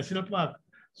as a national park.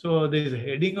 So the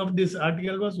heading of this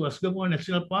article was Waskamoa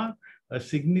National Park, a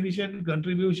significant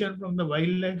contribution from the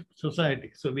Wildlife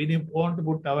Society. So we didn't want to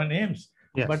put our names,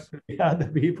 yes, but we are the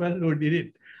people who did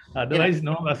it. Otherwise, yeah,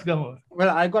 no Waskamoa. Well,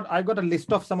 I got a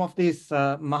list of some of these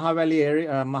Mahavali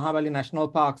area, Mahavali National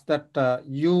Parks that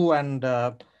you and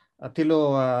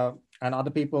Tilo and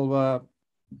other people were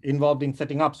involved in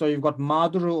setting up. So you've got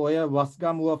Maduru, Oya,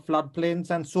 Wasgamua, floodplains,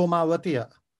 and Somawatiya.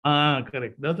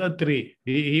 Correct. Those are three.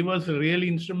 He was really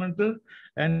instrumental,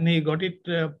 and he got it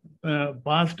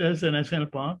passed as a national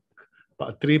park,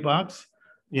 3 parks.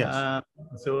 Yes.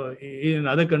 So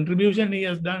another contribution he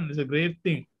has done is a great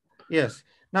thing. Yes.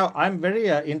 Now I'm very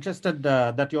interested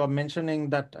that you are mentioning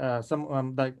that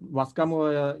some like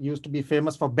Waskamua used to be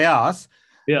famous for bears.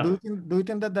 Yeah. Do you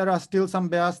think that there are still some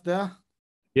bears there?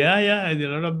 Yeah,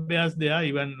 there are a lot of bears there.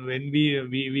 Even when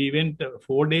we went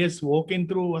 4 days walking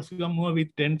through Waskamoa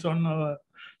with tents on our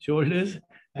shoulders,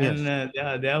 and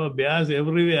yes, there were bears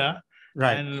everywhere.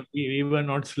 Right. And we were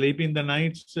not sleeping the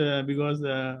nights because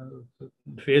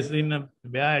facing a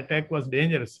bear attack was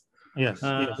dangerous. Yes,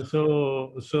 yes.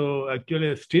 So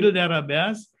actually still there are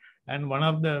bears, and one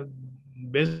of the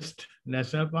best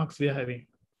national parks we are having.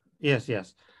 Yes,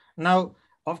 yes. Now,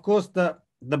 of course, the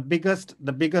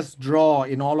biggest draw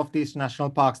in all of these national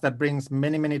parks that brings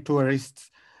many tourists,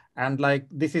 and like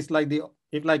this is like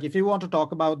if you want to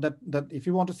talk about that if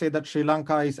you want to say that Sri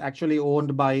Lanka is actually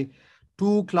owned by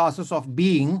 2 classes of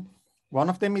being, one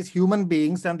of them is human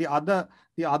beings, and the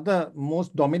other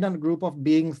most dominant group of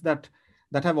beings that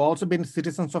have also been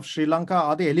citizens of Sri Lanka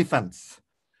are the elephants.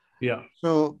 Yeah.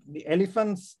 So the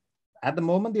elephants, at the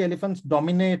moment, the elephants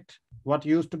dominate what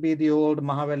used to be the old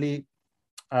Mahavali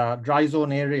dry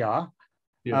zone area.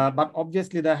 Yeah. But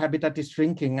obviously their habitat is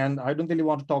shrinking, and I don't really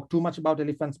want to talk too much about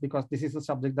elephants because this is a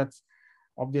subject that's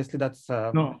obviously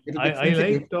no, I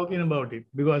like talking about it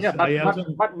because yeah,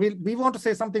 but we want to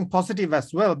say something positive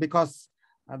as well, because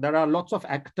there are lots of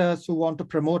actors who want to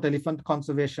promote elephant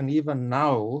conservation even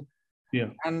now. Yeah.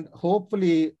 And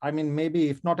hopefully, I mean, maybe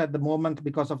if not at the moment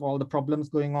because of all the problems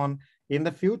going on, in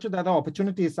the future there are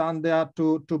opportunities on there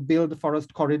to build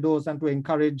forest corridors and to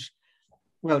encourage,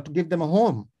 well, to give them a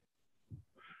home.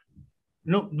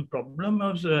 No, the problem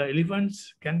of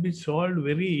elephants can be solved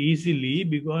very easily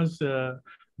because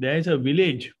there is a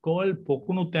village called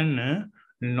Pokunutanna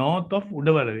north of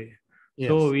Udavarave. Yes.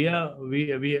 So we are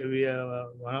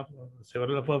one of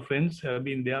several of our friends have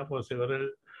been there for several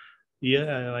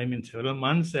several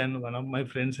months, and one of my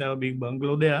friends have a big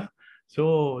bungalow there.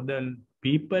 So the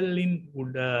people in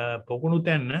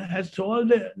Pokunutanna has solved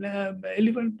the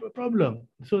elephant problem.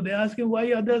 So they ask him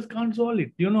why others can't solve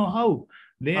it. You know how?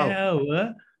 They have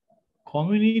a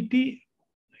community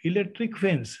electric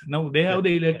fence. Now they have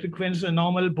the electric fence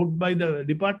normal put by the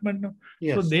department.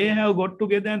 Yes. So they have got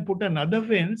together and put another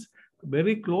fence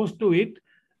very close to it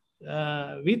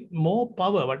with more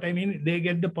power. What I mean, they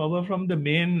get the power from the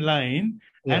main line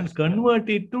and convert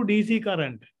it to DC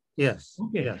current. Yes.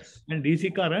 Okay. Yes. And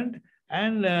DC current,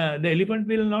 and the elephant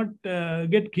will not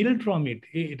get killed from it.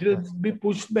 It will be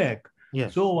pushed back.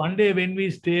 Yes. So one day when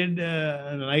we stayed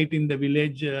night in the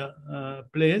village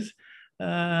place,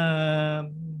 the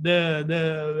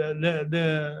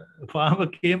farmer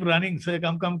came running, said,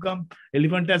 come,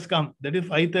 elephant has come. That is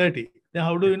 5:30. Then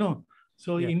how do you know?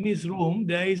 So in his room,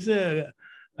 there is a,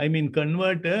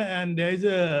 converter, and there is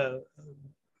a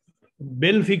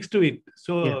bell fixed to it.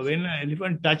 So when an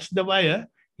elephant touched the wire,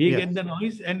 He Yes. get the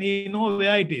noise and he know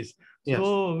where it is. Yes. So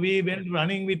we went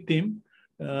running with him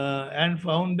and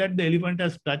found that the elephant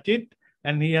has touched it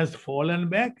and he has fallen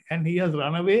back and he has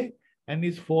run away, and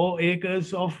his 4 acres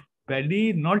of paddy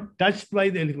not touched by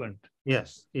the elephant. Yes.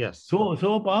 Yes. So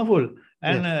powerful.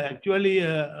 And Yes. actually,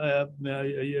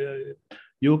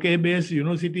 UK-based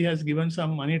university has given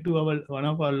some money to one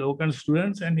of our local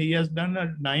students, and he has done a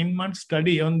 9-month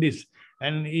study on this.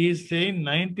 And he is saying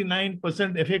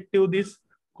 99% effective this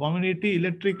community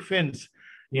electric fence.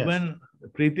 Yes. Even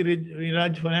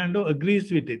Raj Fernando agrees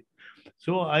with it.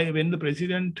 So when the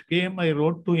president came, I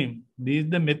wrote to him, this is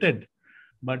the method.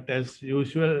 But as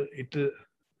usual, it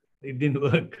didn't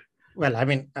work. Well, I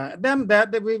mean,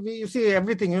 you see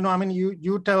everything, I mean,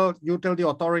 you tell the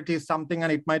authorities something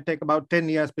and it might take about 10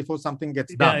 years before something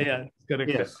gets done. Yeah,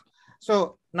 correct. Yes.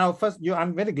 So now first,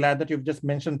 I'm very glad that you've just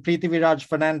mentioned Prithviraj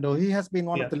Fernando. He has been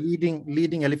one of the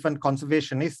leading elephant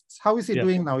conservationists. How is he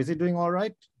doing now? Is he doing all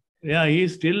right? Yeah,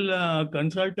 he's still a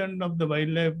consultant of the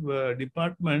wildlife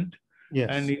department. Yes.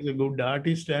 And he's a good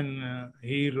artist, and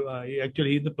he's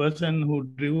the person who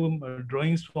drew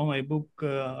drawings for my book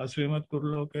Asrimat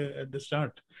Kurlok at the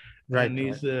start. Right. And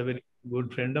he's a very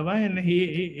good friend of mine, and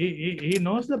he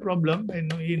knows the problem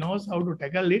and he knows how to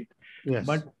tackle it. Yes.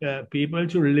 But people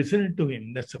should listen to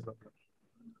him. That's the problem.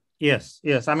 Yes.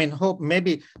 I mean, hope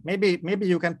maybe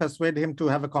you can persuade him to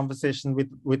have a conversation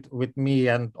with me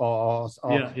and or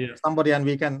somebody, and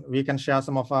we can share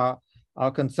some of our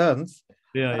concerns.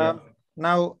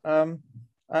 Now,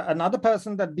 another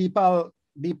person that that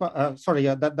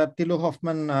Tilo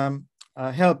Hoffman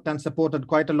helped and supported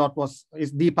quite a lot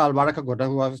is Deepal Warakagoda,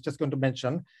 who I was just going to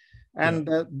mention. And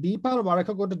Deepal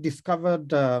Warakagoda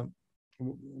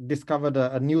discovered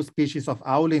a new species of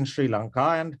owl in Sri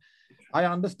Lanka, and I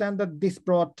understand that this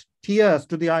brought tears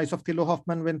to the eyes of Tilo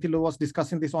Hoffman when Tilo was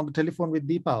discussing this on the telephone with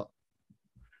Deepal.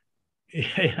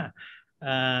 Yeah.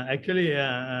 Actually,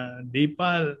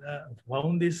 Deepal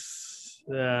found this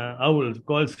owl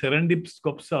called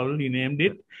Serendipscops owl. He named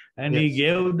it, and he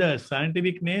gave the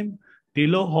scientific name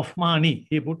Tilo Hoffmani.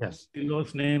 He put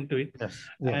Tilo's name to it. Yes.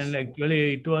 And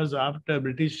actually, it was after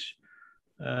British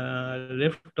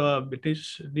left, or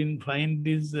British didn't find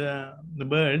this the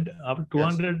bird. After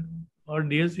 200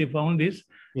 odd years, he found this,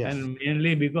 and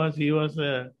mainly because he was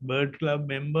a bird club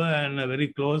member and a very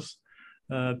close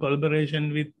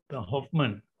collaboration with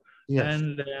Hoffman. Yes.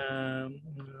 And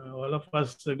all of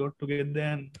us got together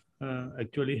and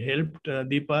actually helped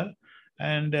Deepal.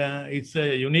 And it's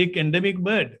a unique endemic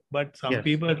bird, but some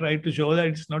people try to show that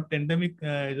it's not endemic.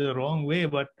 It's a wrong way,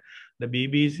 but the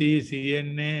BBC,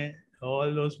 CNA,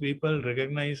 all those people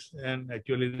recognize, and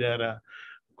actually there are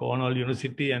Cornell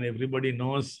University and everybody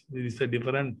knows it's a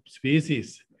different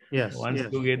species. Yes. Once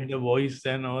you get the voice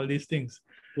and all these things.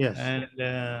 Yes. And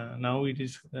now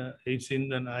it's in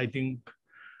the, I think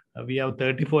we have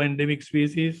 34 endemic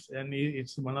species, and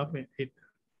it's one of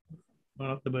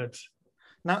the birds.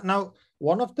 Now,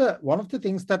 one of the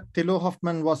things that Tilo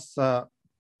Hoffman was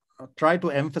tried to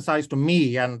emphasize to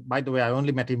me, and by the way, I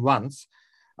only met him once.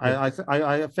 I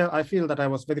feel that I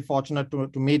was very fortunate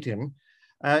to meet him.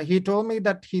 He told me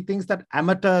that he thinks that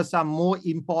amateurs are more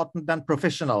important than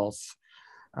professionals.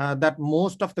 That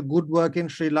most of the good work in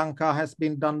Sri Lanka has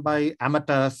been done by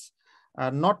amateurs,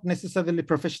 not necessarily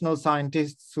professional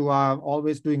scientists who are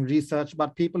always doing research,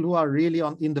 but people who are really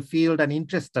in the field and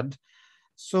interested.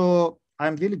 So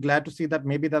I'm really glad to see that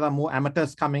maybe there are more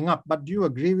amateurs coming up. But do you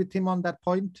agree with him on that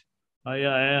point? I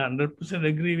 100%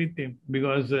 agree with him,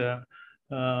 because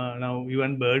now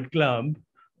even Bird Club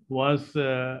was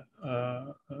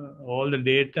all the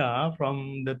data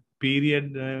from the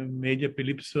period Major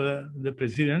Phillips, the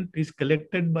president, is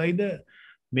collected by the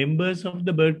members of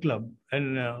the Bird Club,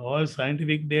 and all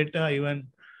scientific data, even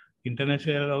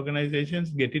international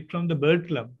organizations, get it from the Bird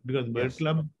Club, because Bird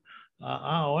Club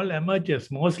are all amateurs,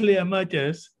 mostly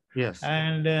amateurs. Yes.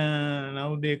 And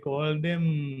now they call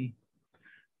them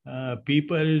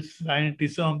people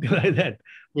scientists, something like that.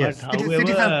 Yes. But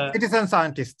however, citizen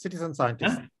scientists.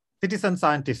 Huh? Citizen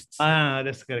scientists.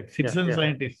 That's correct. Citizen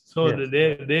scientists. So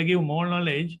they give more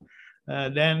knowledge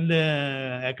than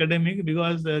the academic,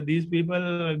 because these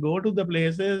people go to the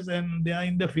places and they are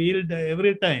in the field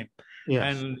every time.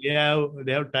 Yes. And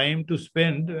they have time to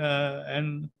spend,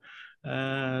 and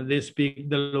they speak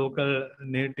the local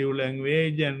native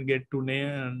language and get to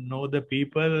know the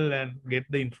people and get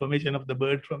the information of the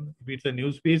bird from, if it's a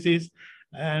new species.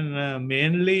 And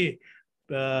mainly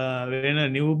when a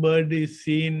new bird is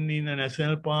seen in a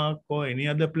national park or any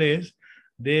other place,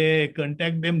 they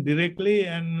contact them directly,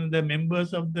 and the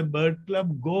members of the bird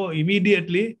club go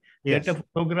immediately, get a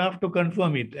photograph to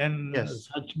confirm it. And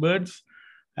such birds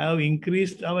have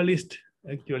increased our list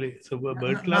actually. So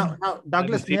bird club. Now,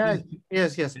 Douglas, yes.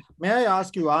 May I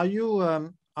ask you, are you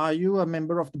a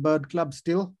member of the bird club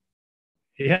still?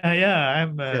 Yeah.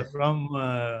 I'm from,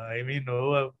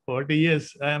 over 40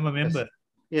 years, I am a member.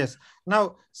 Yes.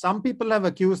 Now, some people have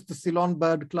accused the Ceylon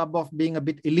Bird Club of being a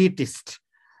bit elitist,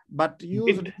 but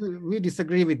we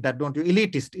disagree with that, don't you?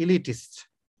 Elitist.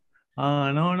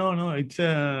 No. It's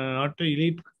not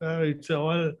elite. It's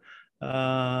all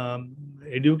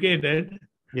educated.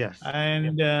 Yes.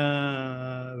 And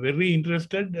very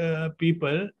interested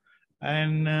people.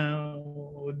 And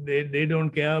they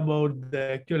don't care about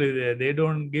actually they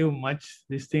don't give much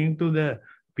this thing to the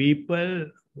people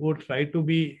who try to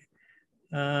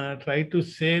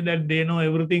say that they know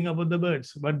everything about the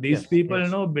birds, but these people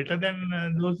know better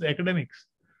than those academics.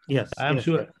 Yes, I'm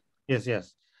sure.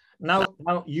 Yes. Now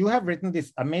you have written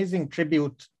this amazing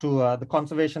tribute to the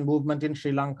conservation movement in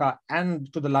Sri Lanka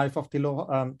and to the life of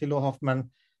Thilo Hoffmann.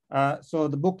 So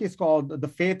the book is called The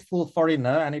Faithful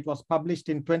Foreigner, and it was published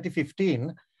in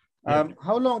 2015.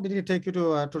 How long did it take you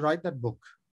to write that book?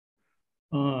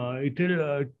 It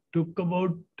took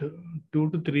about 2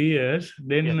 to 3 years.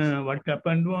 Then what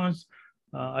happened was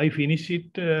I finished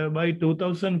it by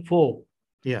 2004.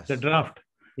 Yes. The draft.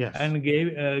 Yes. And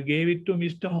gave it to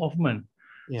Mr. Hoffmann.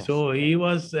 Yes. So he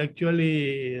was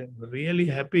actually really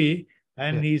happy.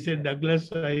 And he said,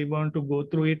 Douglas, I want to go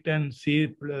through it and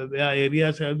see where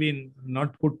areas have been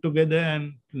not put together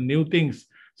and new things.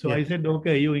 So I said,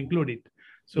 okay, you include it.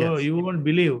 So you won't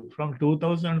believe, from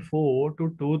 2004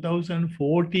 to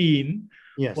 2014,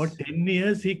 for 10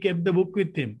 years, he kept the book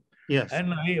with him. Yes.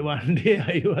 And one day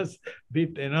I was a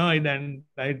bit annoyed, and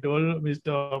I told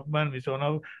Mr. Hoffmann, Mr.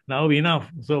 Hoffmann, now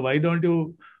enough. So why don't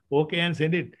you and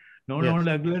send it? No,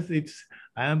 Douglas,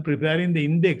 I am preparing the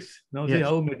index. Now see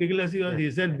how meticulous he was.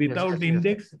 He said, without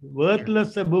index,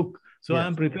 worthless a book. So I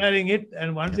am preparing it,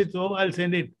 and once it's over, I'll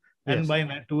send it. And by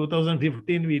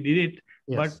 2015, we did it.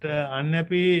 But I'm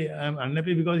unhappy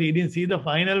because he didn't see the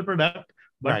final product,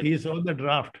 but he saw the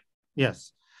draft.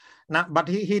 Yes. Now, but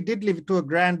he did live to a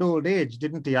grand old age,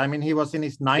 didn't he? I mean, he was in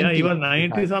his 90s. Yeah, he was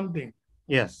 90 something.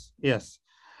 Yes.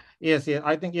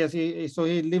 I think, so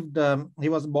he lived, he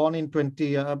was born in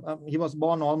he was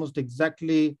born almost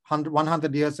exactly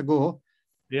 100 years ago.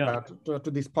 To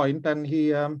this point, and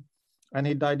he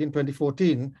died in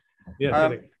 2014.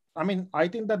 Correct. I mean, I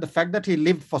think that the fact that he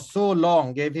lived for so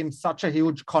long gave him such a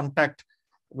huge contact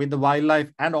with the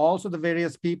wildlife and also the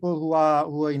various people who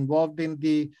are involved in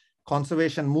the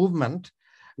conservation movement.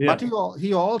 But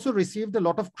he also received a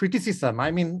lot of criticism.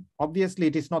 I mean, obviously,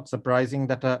 it is not surprising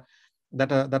that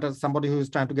somebody who is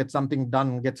trying to get something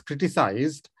done gets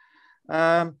criticized.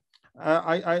 But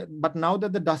now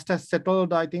that the dust has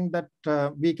settled, I think that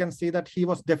we can see that he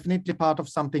was definitely part of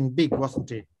something big, wasn't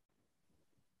he?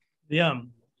 Yeah,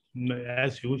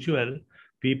 as usual,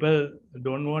 people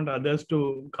don't want others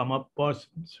to come up or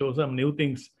show some new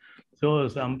things. So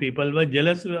some people were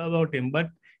jealous about him,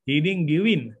 but he didn't give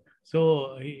in.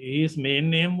 So his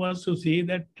main aim was to see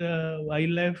that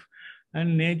wildlife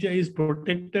and nature is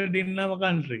protected in our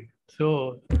country.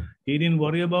 So he didn't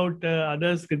worry about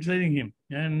others criticizing him.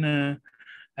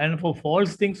 And for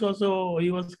false things also,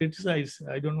 he was criticized.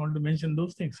 I don't want to mention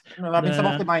those things. No, I mean, some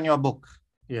of them are in your book.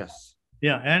 Yes.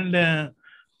 Yeah, and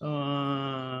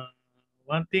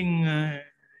one thing,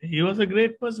 he was a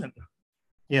great person.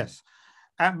 Yes.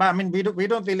 But I mean, we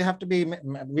don't really have to be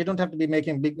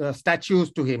making big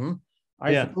statues to him.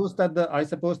 I suppose that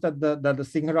the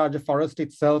Sinharaja forest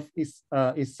itself is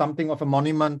something of a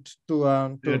monument to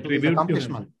his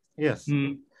accomplishment. Yes.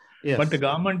 Yes. But the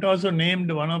government also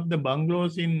named one of the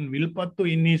bungalows in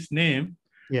Vilpattu in his name.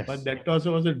 Yes. But that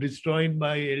also was destroyed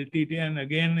by LTT, and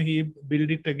again he built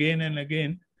it again and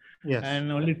again. Yes.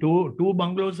 And only two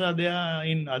bungalows are there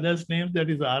in others' names. That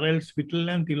is R.L. Spittle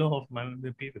and Thilo Hoffmann.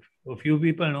 A few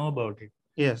people know about it.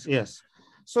 Yes.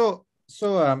 So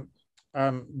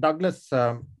Douglas,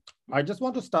 I just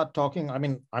want to start talking. I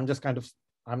mean, I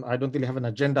don't really have an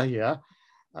agenda here.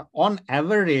 On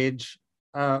average,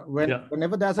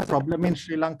 whenever there's a problem in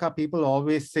Sri Lanka, people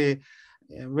always say,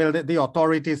 well, the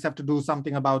authorities have to do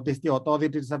something about this. The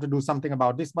authorities have to do something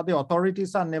about this. But the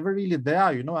authorities are never really there.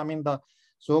 I mean, the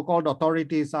so-called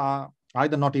authorities are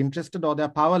either not interested or they're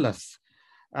powerless.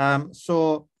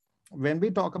 So when we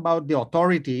talk about the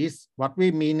authorities, what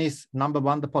we mean is, number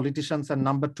one, the politicians, and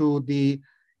number two, the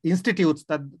institutes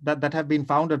that have been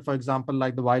founded, for example,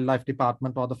 like the Wildlife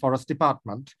Department or the Forest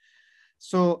Department.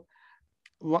 So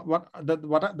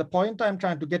the point I'm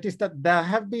trying to get is that there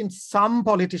have been some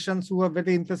politicians who are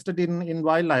very interested in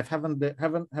wildlife, haven't there?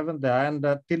 And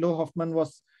Thilo Hoffmann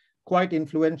was quite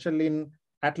influential in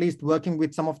at least working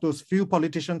with some of those few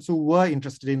politicians who were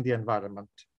interested in the environment.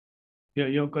 Yeah,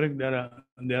 you're correct.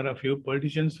 There are few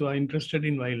politicians who are interested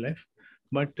in wildlife,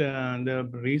 but the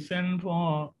reason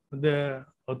for the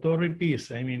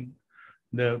authorities, I mean,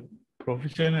 the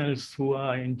professionals who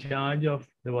are in charge of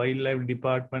the wildlife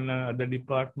department and other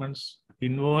departments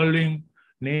involving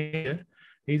nature,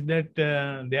 is that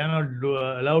they are not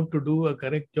allowed to do a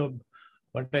correct job.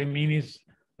 What I mean is,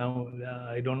 now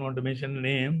I don't want to mention the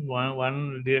name.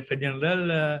 One director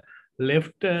general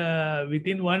left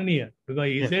within 1 year because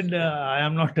he said, I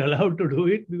am not allowed to do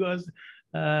it because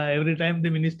every time the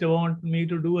minister wants me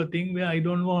to do a thing where I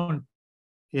don't want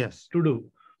to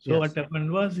do. So what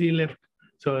happened was he left.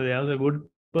 So there was a good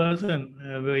person.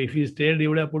 If he stayed, he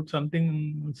would have put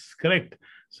something correct.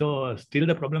 So still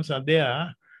the problems are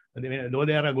there. Though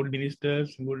there are good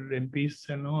ministers, good MPs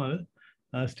and all,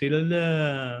 still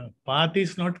the path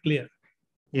is not clear.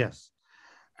 Yes.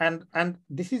 And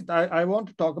this is, I want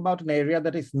to talk about an area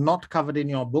that is not covered in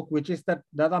your book, which is that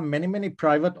there are many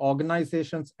private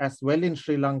organizations as well in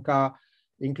Sri Lanka,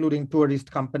 including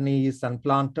tourist companies and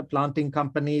planting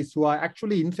companies who are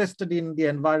actually interested in the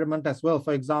environment as well.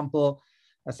 For example,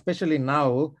 especially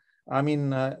now, I mean,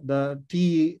 the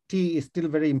tea is still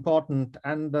very important.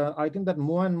 And I think that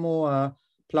more and more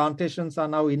plantations are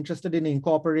now interested in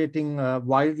incorporating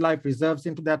wildlife reserves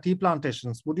into their tea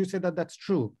plantations. Would you say that that's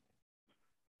true?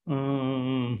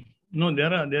 No,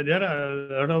 there are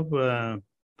a lot of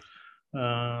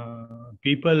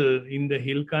people in the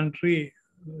hill country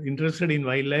interested in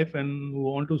wildlife and who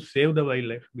want to save the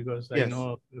wildlife, because I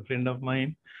know a friend of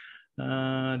mine,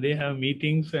 they have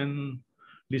meetings and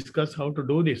discuss how to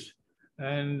do this.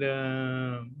 And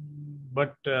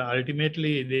but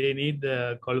ultimately they need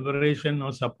the collaboration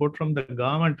or support from the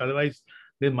government, otherwise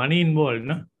there's money involved,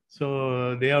 no?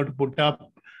 So they have to put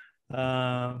up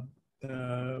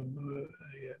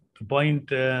point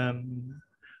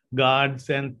guards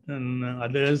and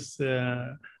others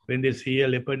when they see a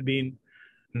leopard being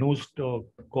noosed or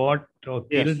caught or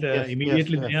killed,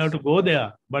 immediately they have to go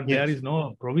there. But there is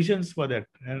no provisions for that.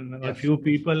 And a few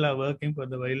people are working for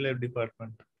the wildlife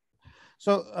department.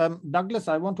 So, Douglas,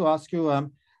 I want to ask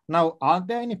you, now, are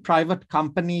there any private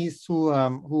companies who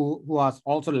are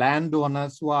also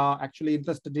landowners who are actually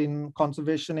interested in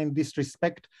conservation in this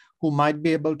respect, who might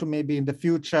be able to maybe in the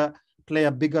future play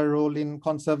a bigger role in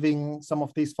conserving some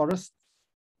of these forests?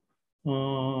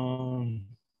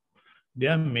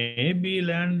 There may be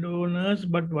landowners,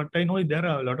 but what I know is there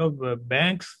are a lot of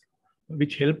banks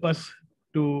which help us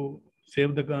to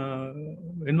save the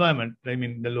environment. I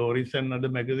mean, the lorries and other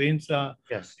magazines are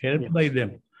helped by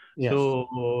them.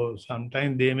 So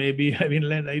sometimes they may be having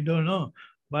land, I don't know.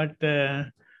 But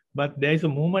there is a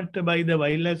movement by the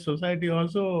Wildlife Society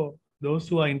also, those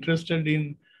who are interested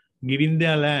in giving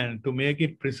their land to make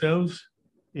it preserves,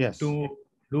 to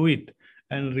do it.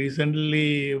 And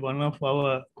recently, one of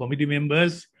our committee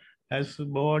members has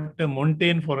bought a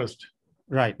mountain forest,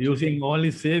 using all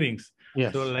his savings.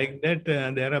 So like that,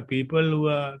 there are people who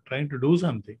are trying to do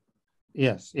something.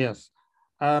 Yes.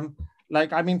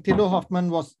 Like, I mean, Thilo Hoffman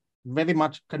was very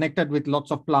much connected with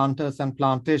lots of planters and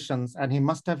plantations, and he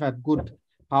must have had good,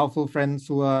 powerful friends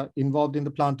who are involved in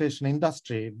the plantation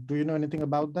industry. Do you know anything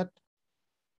about that?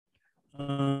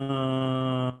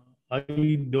 I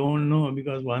don't know,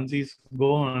 because once he's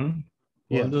gone,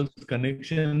 all those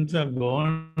connections are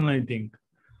gone, I think.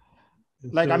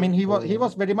 Like, so, I mean, he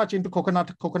was very much into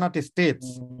coconut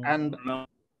estates, and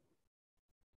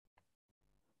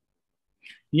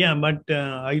yeah, but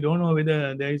I don't know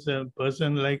whether there is a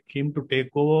person like him to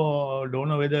take over, or don't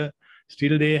know whether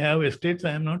still they have estates.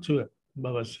 I am not sure,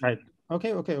 Babas. Right.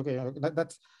 Okay.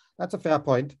 That's a fair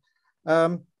point.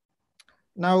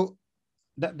 Now,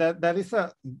 there is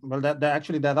a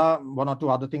there are one or two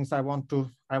other things I want to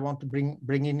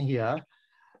bring in here.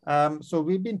 So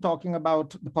we've been talking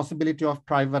about the possibility of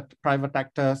private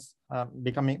actors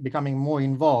becoming more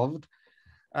involved.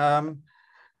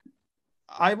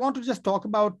 I want to just talk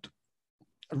about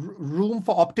room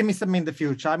for optimism in the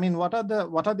future. I mean, what are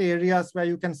the areas where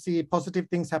you can see positive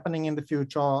things happening in the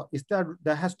future? Is there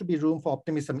has to be room for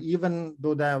optimism, even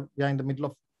though we are in the middle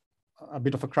of a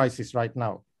bit of a crisis right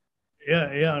now?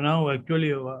 Yeah. Now,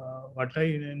 actually, what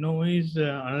I know is,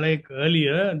 unlike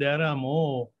earlier, there are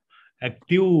more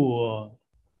active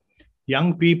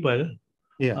young people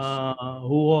who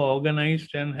are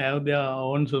organized and have their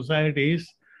own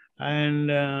societies. And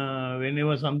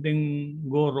whenever something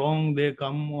go wrong, they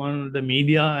come on the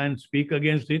media and speak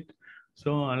against it.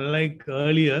 So unlike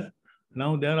earlier,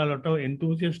 now there are a lot of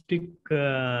enthusiastic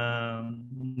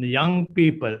young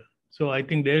people. So I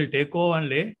think they'll take over one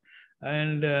day.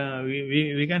 and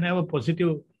we can have a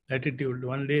positive attitude.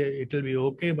 One day it will be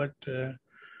okay, but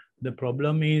the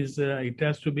problem is it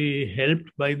has to be helped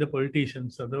by the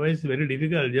politicians. Otherwise, very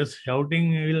difficult. Just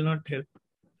shouting will not help.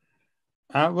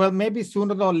 Well, maybe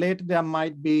sooner or later there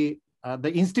might be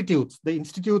the institutes. The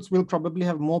institutes will probably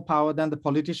have more power than the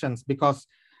politicians, because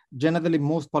generally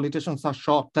most politicians are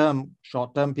short-term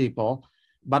people.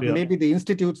 But Yeah. maybe the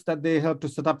institutes that they help to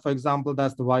set up, for example,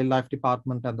 that's the wildlife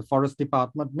department and the forest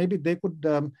department. Maybe they could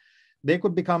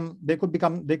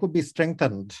be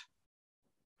strengthened.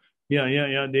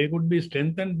 Yeah. They could be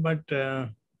strengthened, but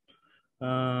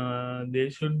they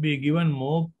should be given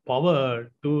more power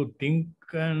to think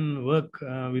and work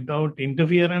without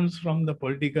interference from the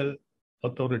political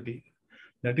authority.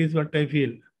 That is what I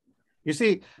feel. You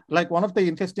see, like one of the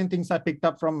interesting things I picked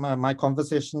up from my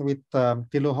conversation with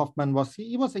Thilo Hoffmann was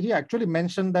he actually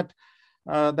mentioned that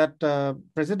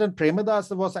President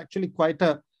Premadasa was actually quite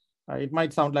a, it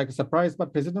might sound like a surprise,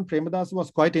 but President Premadasa was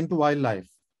quite into wildlife.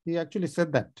 He actually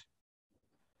said that.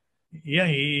 Yeah,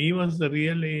 he was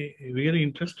really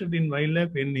interested in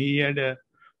wildlife, and he had a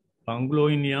bungalow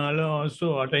in Yala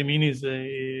also. What I mean is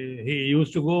he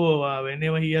used to go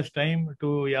whenever he has time to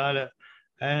Yala.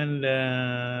 And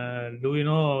do you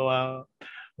know,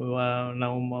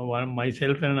 now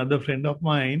myself and another friend of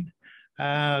mine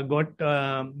got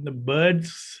the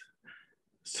birds'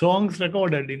 songs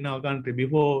recorded in our country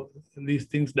before these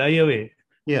things die away.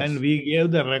 Yes. And we gave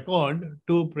the record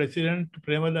to President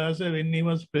Premadasa when he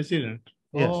was president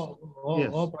or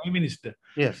prime minister.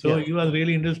 Yes. So he was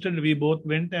really interested. We both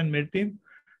went and met him.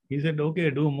 He said, okay,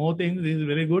 do more things. This is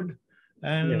very good.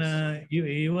 And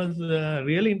he was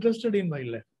really interested in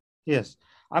wildlife. Yes.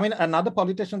 I mean, another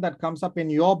politician that comes up in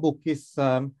your book is,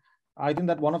 I think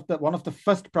that one of the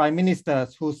first prime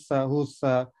ministers who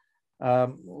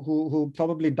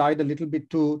probably died a little bit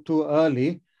too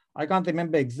early. I can't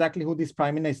remember exactly who this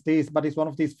prime minister is, but it's one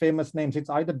of these famous names. It's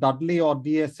either Dudley or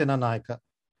D.S. Sinharaja.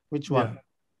 Which one?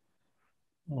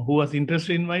 Yeah. Who was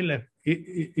interested in wildlife?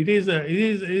 It is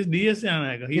D.S.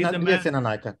 Sinharaja. He is the man.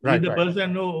 Sinharaja. Right, he is the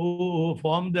person who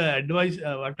formed the advice.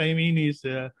 What I mean is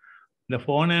the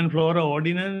Fauna and Flora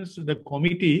Ordinance, the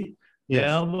committee. Yes.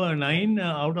 There were 9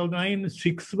 out of 9,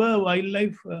 6 were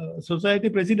wildlife society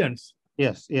presidents.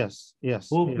 Yes.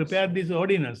 Who prepared this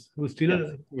ordinance, who still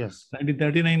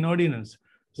 1939 ordinance.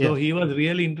 So he was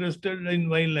really interested in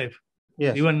wildlife.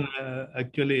 Yes. Even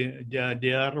actually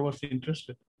JR was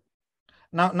interested.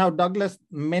 Now, Douglas,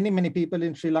 many people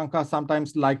in Sri Lanka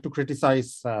sometimes like to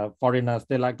criticize foreigners.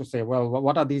 They like to say, well,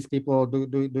 what are these people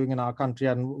doing in our country,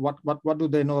 and what do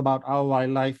they know about our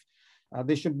wildlife?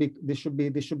 This should be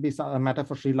a matter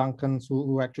for Sri Lankans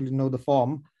who actually know the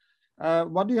form.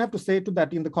 What do you have to say to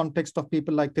that in the context of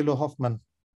people like Thilo Hoffmann?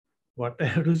 What I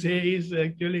have to say is,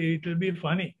 actually, it will be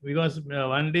funny, because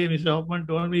one day Mr. Hoffmann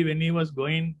told me when he was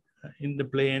going in the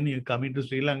plane, he coming to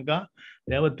Sri Lanka,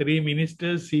 there were 3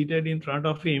 ministers seated in front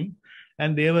of him,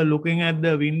 and they were looking at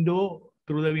the window,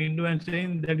 through the window, and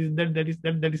saying, that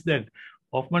is that.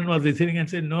 Hoffmann was listening and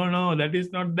said, no, that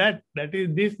is not that. That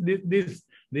is this.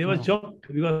 They were shocked,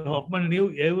 because Hoffmann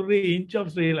knew every inch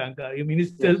of Sri Lanka. The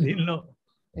ministers didn't know.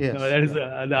 Yes. No, that is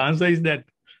the answer is that.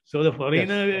 So the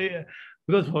foreigner,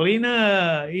 because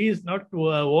foreigner is not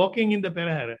walking in the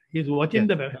Perahara, he is watching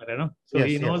the Perahara, no? So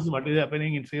he knows what is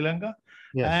happening in Sri Lanka,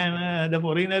 and the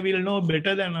foreigner will know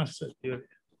better than us.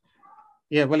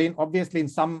 Yeah, well, obviously in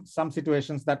some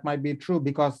situations that might be true,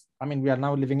 because I mean we are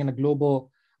now living in a global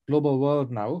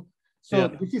world now. So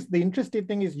this is the interesting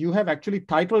thing is you have actually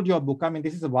titled your book. I mean,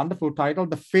 this is a wonderful title,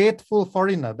 The Faithful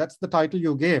Foreigner. That's the title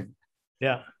you gave.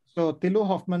 Yeah. So Thilo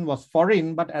Hoffmann was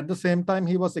foreign, but at the same time,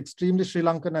 he was extremely Sri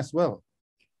Lankan as well.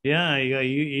 Yeah,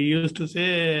 he used to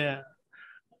say,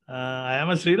 I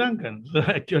am a Sri Lankan. So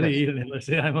actually, he'll never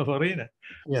say I'm a foreigner.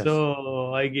 Yes.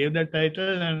 So I gave that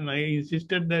title, and I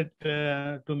insisted that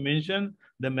to mention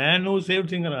the man who saved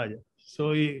Sinharaja.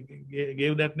 So he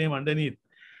gave that name underneath,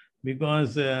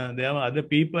 because there are other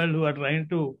people who are trying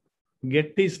to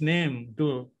get his name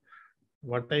to.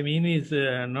 What I mean is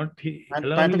not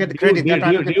trying to get the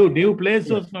credit. Due place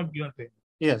was not given.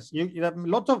 Yes, you have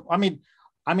lots of. I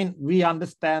mean, we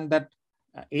understand that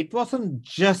it wasn't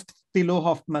just Thilo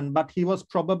Hoffmann, but he was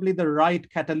probably the right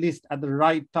catalyst at the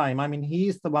right time. I mean, he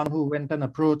is the one who went and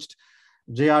approached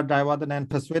J.R. Jayawardena and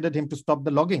persuaded him to stop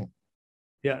the logging.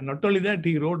 Yeah, not only that,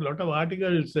 he wrote a lot of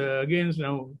articles against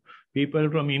now.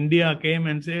 People from India came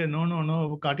and say,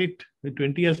 no, cut it. In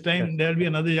 20 years' time, there will be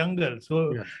another jungle.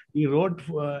 So he wrote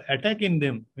attacking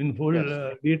them in full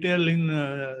detail in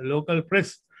local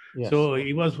press. So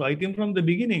he was fighting from the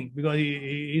beginning, because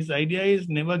his idea is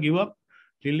never give up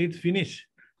till it's finished.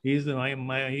 He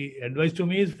advice to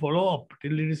me is follow up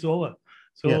till it is over.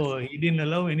 So he didn't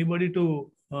allow anybody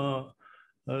to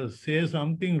say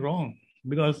something wrong,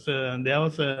 because there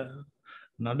was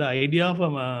another idea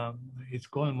of it's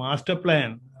called master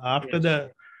plan.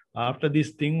 After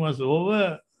this thing was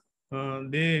over,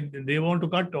 they want to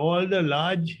cut all the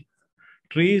large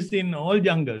trees in all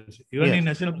jungles, even in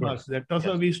national parks. That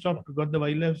also we stopped, got the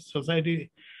Wildlife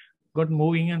Society got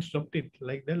moving and stopped it.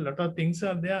 Like that, a lot of things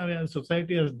are there where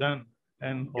society has done,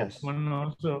 and Hoffman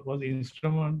also was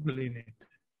instrumental in it.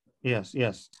 Yes,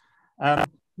 yes.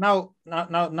 Now,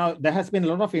 there has been a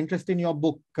lot of interest in your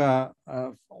book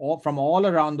from all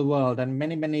around the world, and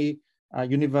many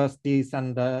universities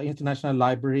and international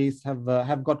libraries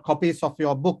have got copies of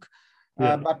your book.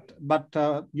 But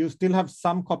you still have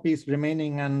some copies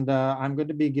remaining, and I'm going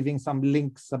to be giving some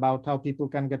links about how people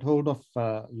can get hold of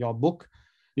your book.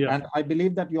 And I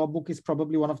believe that your book is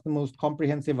probably one of the most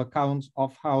comprehensive accounts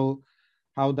of how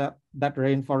that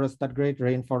rainforest, that great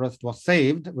rainforest, was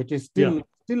saved, which is still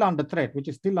under threat.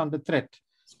 Still under threat.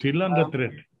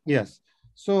 Yes.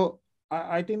 So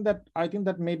I think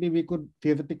that maybe we could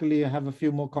theoretically have a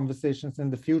few more conversations in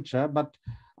the future, but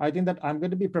I think that I'm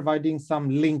going to be providing some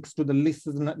links to the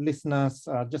listeners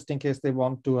just in case they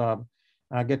want to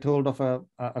get hold of a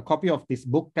copy of this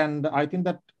book. And I think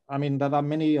that, I mean, there are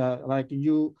many like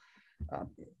you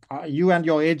and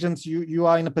your agents, you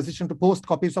are in a position to post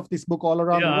copies of this book all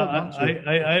around the world, aren't you?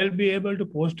 I'll be able to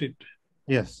post it.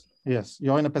 Yes,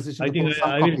 you're in a position to post some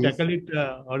I copies. will tackle it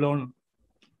alone.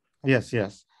 Yes.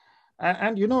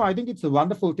 And you know, I think it's a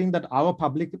wonderful thing that our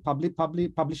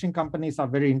publishing companies are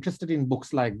very interested in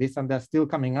books like this, and they're still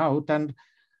coming out. And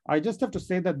I just have to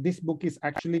say that this book is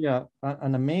actually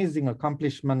an amazing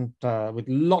accomplishment with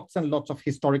lots and lots of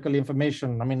historical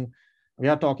information. I mean, we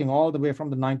are talking all the way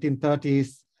from the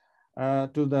 1930s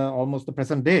to almost the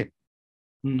present day.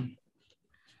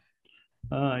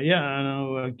 Now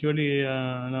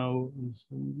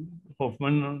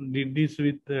Hoffman did this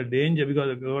with danger,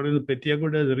 because according to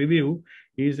Petiakuda's review,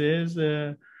 he says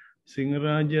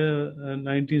Sinharaja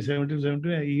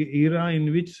 1970 era in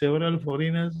which several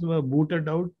foreigners were booted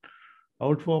out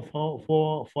for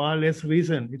far less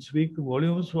reason. It speaks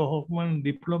volumes for Hoffman's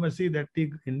diplomacy, that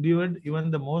he endured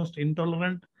even the most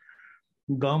intolerant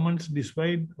governments,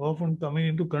 despite often coming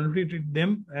into conflict with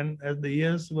them, and as the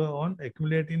years were on,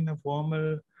 accumulating a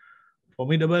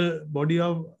formidable body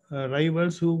of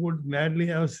rivals who would gladly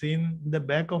have seen the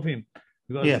back of him,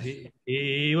 because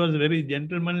he was very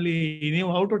gentlemanly. He knew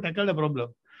how to tackle the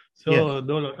problem. So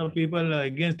though a lot of people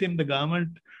against him, the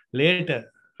government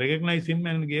later recognized him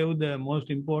and gave the most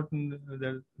important,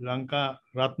 the Lanka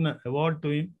Ratna award to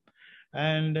him.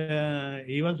 And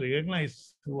he was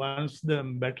recognized once the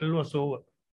battle was over.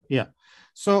 Yeah.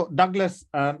 So Douglas,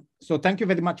 so thank you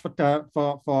very much for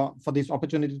this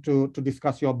opportunity to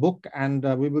discuss your book, and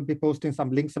we will be posting some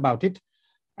links about it.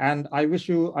 And I wish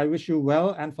you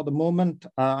well. And for the moment,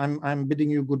 I'm bidding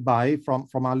you goodbye from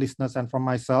our listeners and from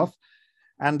myself.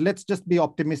 And let's just be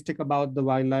optimistic about the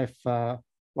wildlife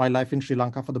in Sri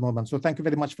Lanka for the moment. So thank you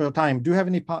very much for your time. Do you have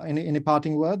any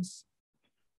parting words?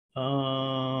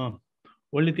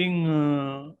 Only thing,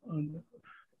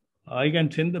 I can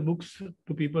send the books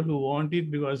to people who want it,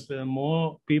 because the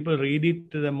more people read it,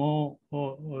 the more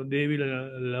they will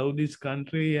love this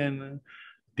country and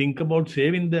think about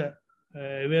saving the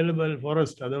available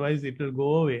forest. Otherwise, it will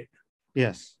go away.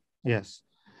 Yes.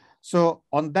 So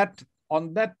on that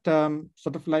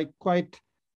sort of like quite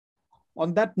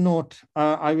on that note,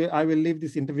 I will leave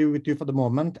this interview with you for the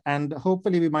moment, and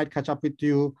hopefully we might catch up with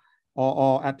you,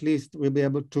 or at least we'll be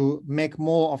able to make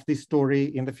more of this story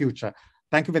in the future.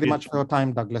 Thank you very much for your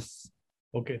time, Douglas.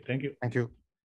 Okay, thank you. Thank you.